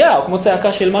של חיה, או כמו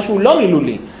צעקה של משהו לא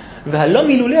מילולי. והלא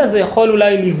מילולי הזה יכול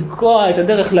אולי לבקוע את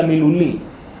הדרך למילולי.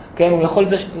 כן,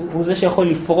 הוא זה שיכול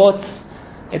לפרוץ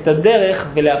את הדרך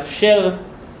ולאפשר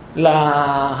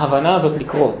להבנה הזאת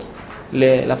לקרות,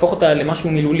 להפוך אותה למשהו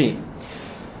מילולי.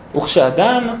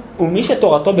 וכשאדם הוא מי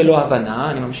שתורתו בלא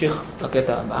הבנה, אני ממשיך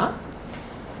לקטע הבא,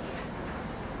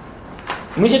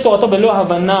 מי שתורתו בלא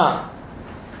הבנה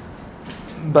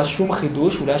בשום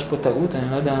חידוש, אולי יש פה טעות,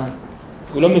 אני לא יודע,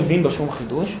 הוא לא מבין בשום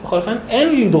חידוש, בכל אופן,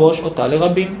 אין לדרוש אותה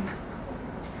לרבים.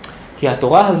 כי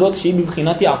התורה הזאת שהיא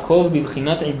בבחינת יעקב,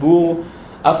 בבחינת עיבור,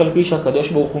 אף על פי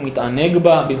שהקדוש ברוך הוא מתענג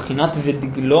בה, בבחינת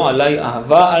ודגלו עלי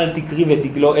אהבה, אל תקרי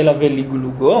ודגלו אלא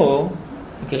ולגלוגו.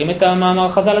 מכירים את המאמר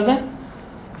חז"ל הזה?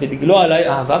 ודגלו עלי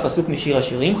אהבה, פסוק משיר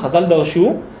השירים, חז"ל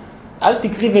דרשו, אל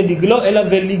תקרי ודגלו אלא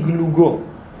ולגלוגו.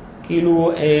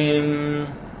 כאילו,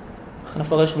 איך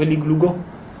נפרש ולגלוגו?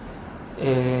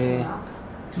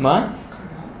 מה?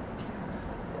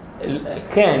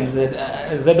 כן,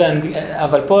 זה באנגלית,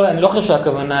 אבל פה אני לא חושב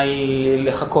שהכוונה היא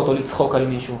לחכות או לצחוק על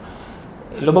מישהו.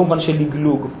 לא במובן של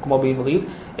לגלוג, כמו בעברית,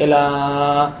 אלא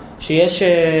שיש...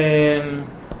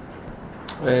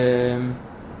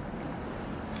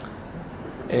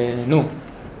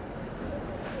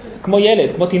 כמו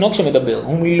ילד, כמו תינוק שמדבר,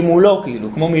 הוא מלמולו כאילו,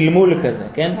 כמו מלמול כזה,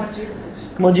 כן?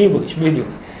 כמו ג'יבריש, בדיוק.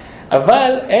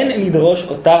 אבל אין לדרוש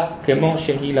אותה כמו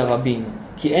שהיא לרבים,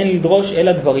 כי אין לדרוש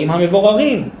אלא דברים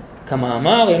המבוררים.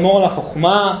 כמאמר, אמור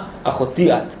לחוכמה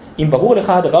אחותי את. אם ברור לך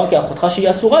הדבר כאחותך שהיא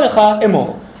אסורה לך,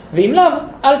 אמור. ואם לאו,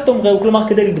 אל תאמרו. כלומר,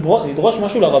 כדי לדרוש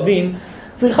משהו לרבים,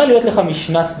 צריכה להיות לך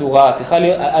משנה סדורה,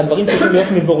 הדברים צריכים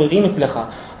להיות מבוררים אצלך.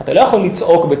 אתה לא יכול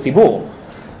לצעוק בציבור,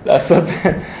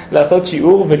 לעשות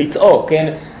שיעור ולצעוק,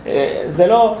 כן? זה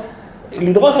לא...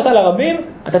 לדרוש אותה לרבים,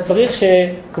 אתה צריך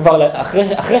שכבר,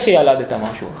 אחרי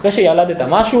שילדת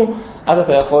משהו, אז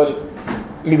אתה יכול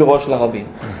לדרוש לרבים.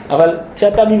 אבל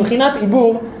כשאתה מבחינת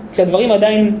עיבור, כשהדברים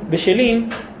עדיין בשלים,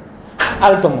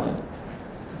 אל תאמר.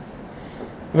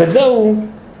 וזהו,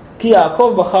 כי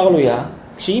יעקב בחר לו יה,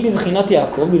 כשהיא בבחינת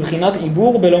יעקב, בבחינת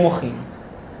עיבור בלא מוחין.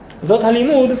 זאת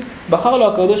הלימוד, בחר לו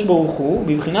הקדוש ברוך הוא,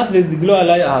 בבחינת ודגלו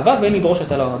עלי אהבה, ואין לדרוש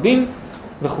אותה לרבים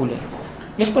וכו'.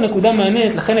 יש פה נקודה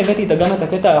מעניינת, לכן הבאתי גם את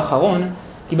הקטע האחרון,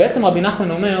 כי בעצם רבי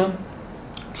נחמן אומר,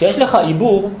 כשיש לך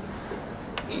עיבור,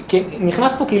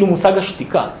 נכנס פה כאילו מושג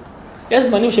השתיקה. יש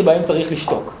זמנים שבהם צריך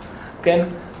לשתוק, כן?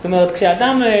 זאת אומרת,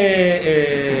 כשאדם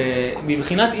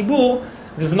מבחינת עיבור,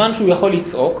 זה זמן שהוא יכול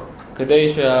לצעוק, כדי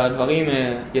שהדברים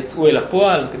יצאו אל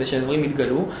הפועל, כדי שהדברים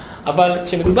יתגלו, אבל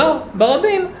כשמדובר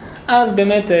ברבים, אז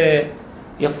באמת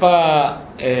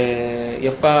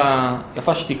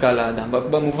יפה שתיקה לאדם,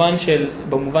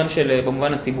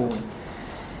 במובן הציבורי.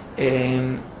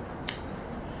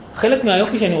 חלק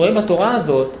מהיופי שאני רואה בתורה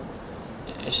הזאת,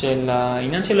 של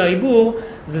העניין של העיבור,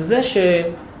 זה זה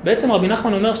שבעצם רבי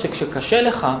נחמן אומר שכשקשה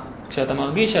לך, כשאתה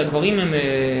מרגיש שהדברים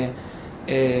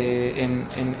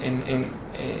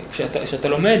כשאתה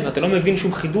לומד ואתה לא מבין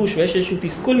שום חידוש ויש איזשהו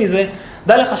תסכול מזה,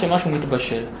 דע לך שמשהו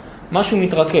מתבשל, משהו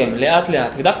מתרקם לאט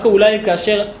לאט, ודווקא אולי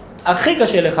כאשר הכי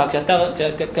קשה לך,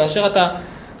 כאשר אתה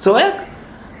צועק,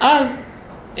 אז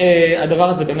הדבר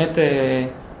הזה באמת,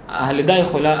 הלידה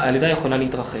יכולה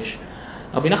להתרחש.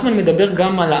 רבי נחמן מדבר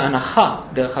גם על ההנחה,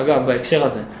 דרך אגב, בהקשר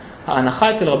הזה.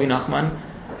 ההנחה אצל רבי נחמן,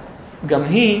 גם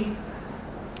היא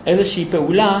איזושהי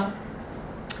פעולה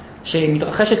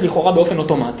שמתרחשת לכאורה באופן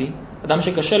אוטומטי, אדם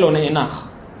שקשה לו נאנח.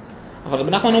 אבל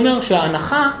רבי נחמן אומר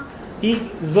שההנחה היא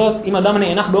זאת, אם אדם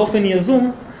נאנח באופן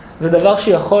יזום, זה דבר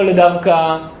שיכול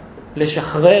דווקא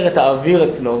לשחרר את האוויר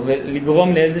אצלו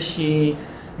ולגרום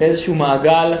לאיזשהו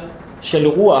מעגל של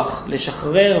רוח,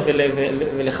 לשחרר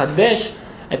ולחדש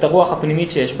את הרוח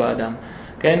הפנימית שיש באדם.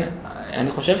 כן?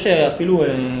 אני חושב שאפילו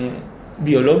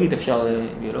ביולוגית אפשר,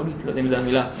 לא יודע אם זו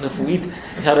המילה, רפואית,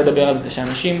 אפשר לדבר על זה,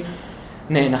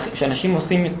 שאנשים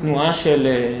עושים תנועה של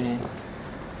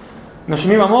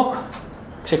נושמים עמוק,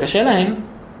 כשקשה להם,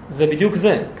 זה בדיוק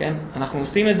זה, כן? אנחנו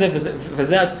עושים את זה,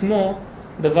 וזה עצמו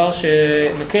דבר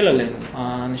שמקל עלינו.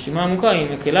 הנשימה העמוקה היא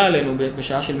מקלה עלינו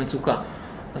בשעה של מצוקה.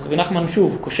 אז רבי נחמן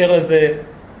שוב קושר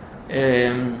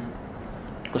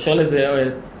לזה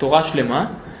תורה שלמה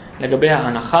לגבי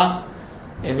ההנחה,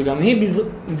 וגם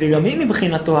היא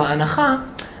מבחינתו ההנחה,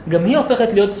 גם היא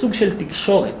הופכת להיות סוג של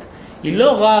תקשורת. היא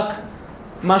לא רק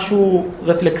משהו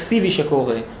רפלקסיבי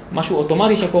שקורה, משהו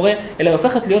אוטומטי שקורה, אלא היא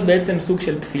הופכת להיות בעצם סוג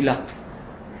של תפילה.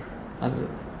 אז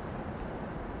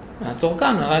נעצור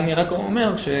כאן, אני רק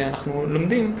אומר שאנחנו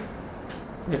לומדים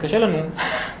וקשה לנו,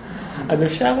 אז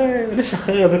אפשר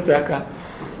לשחרר איזה צעקה.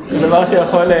 זה דבר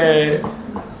שיכול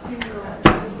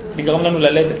לגרום לנו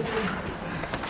ללדת.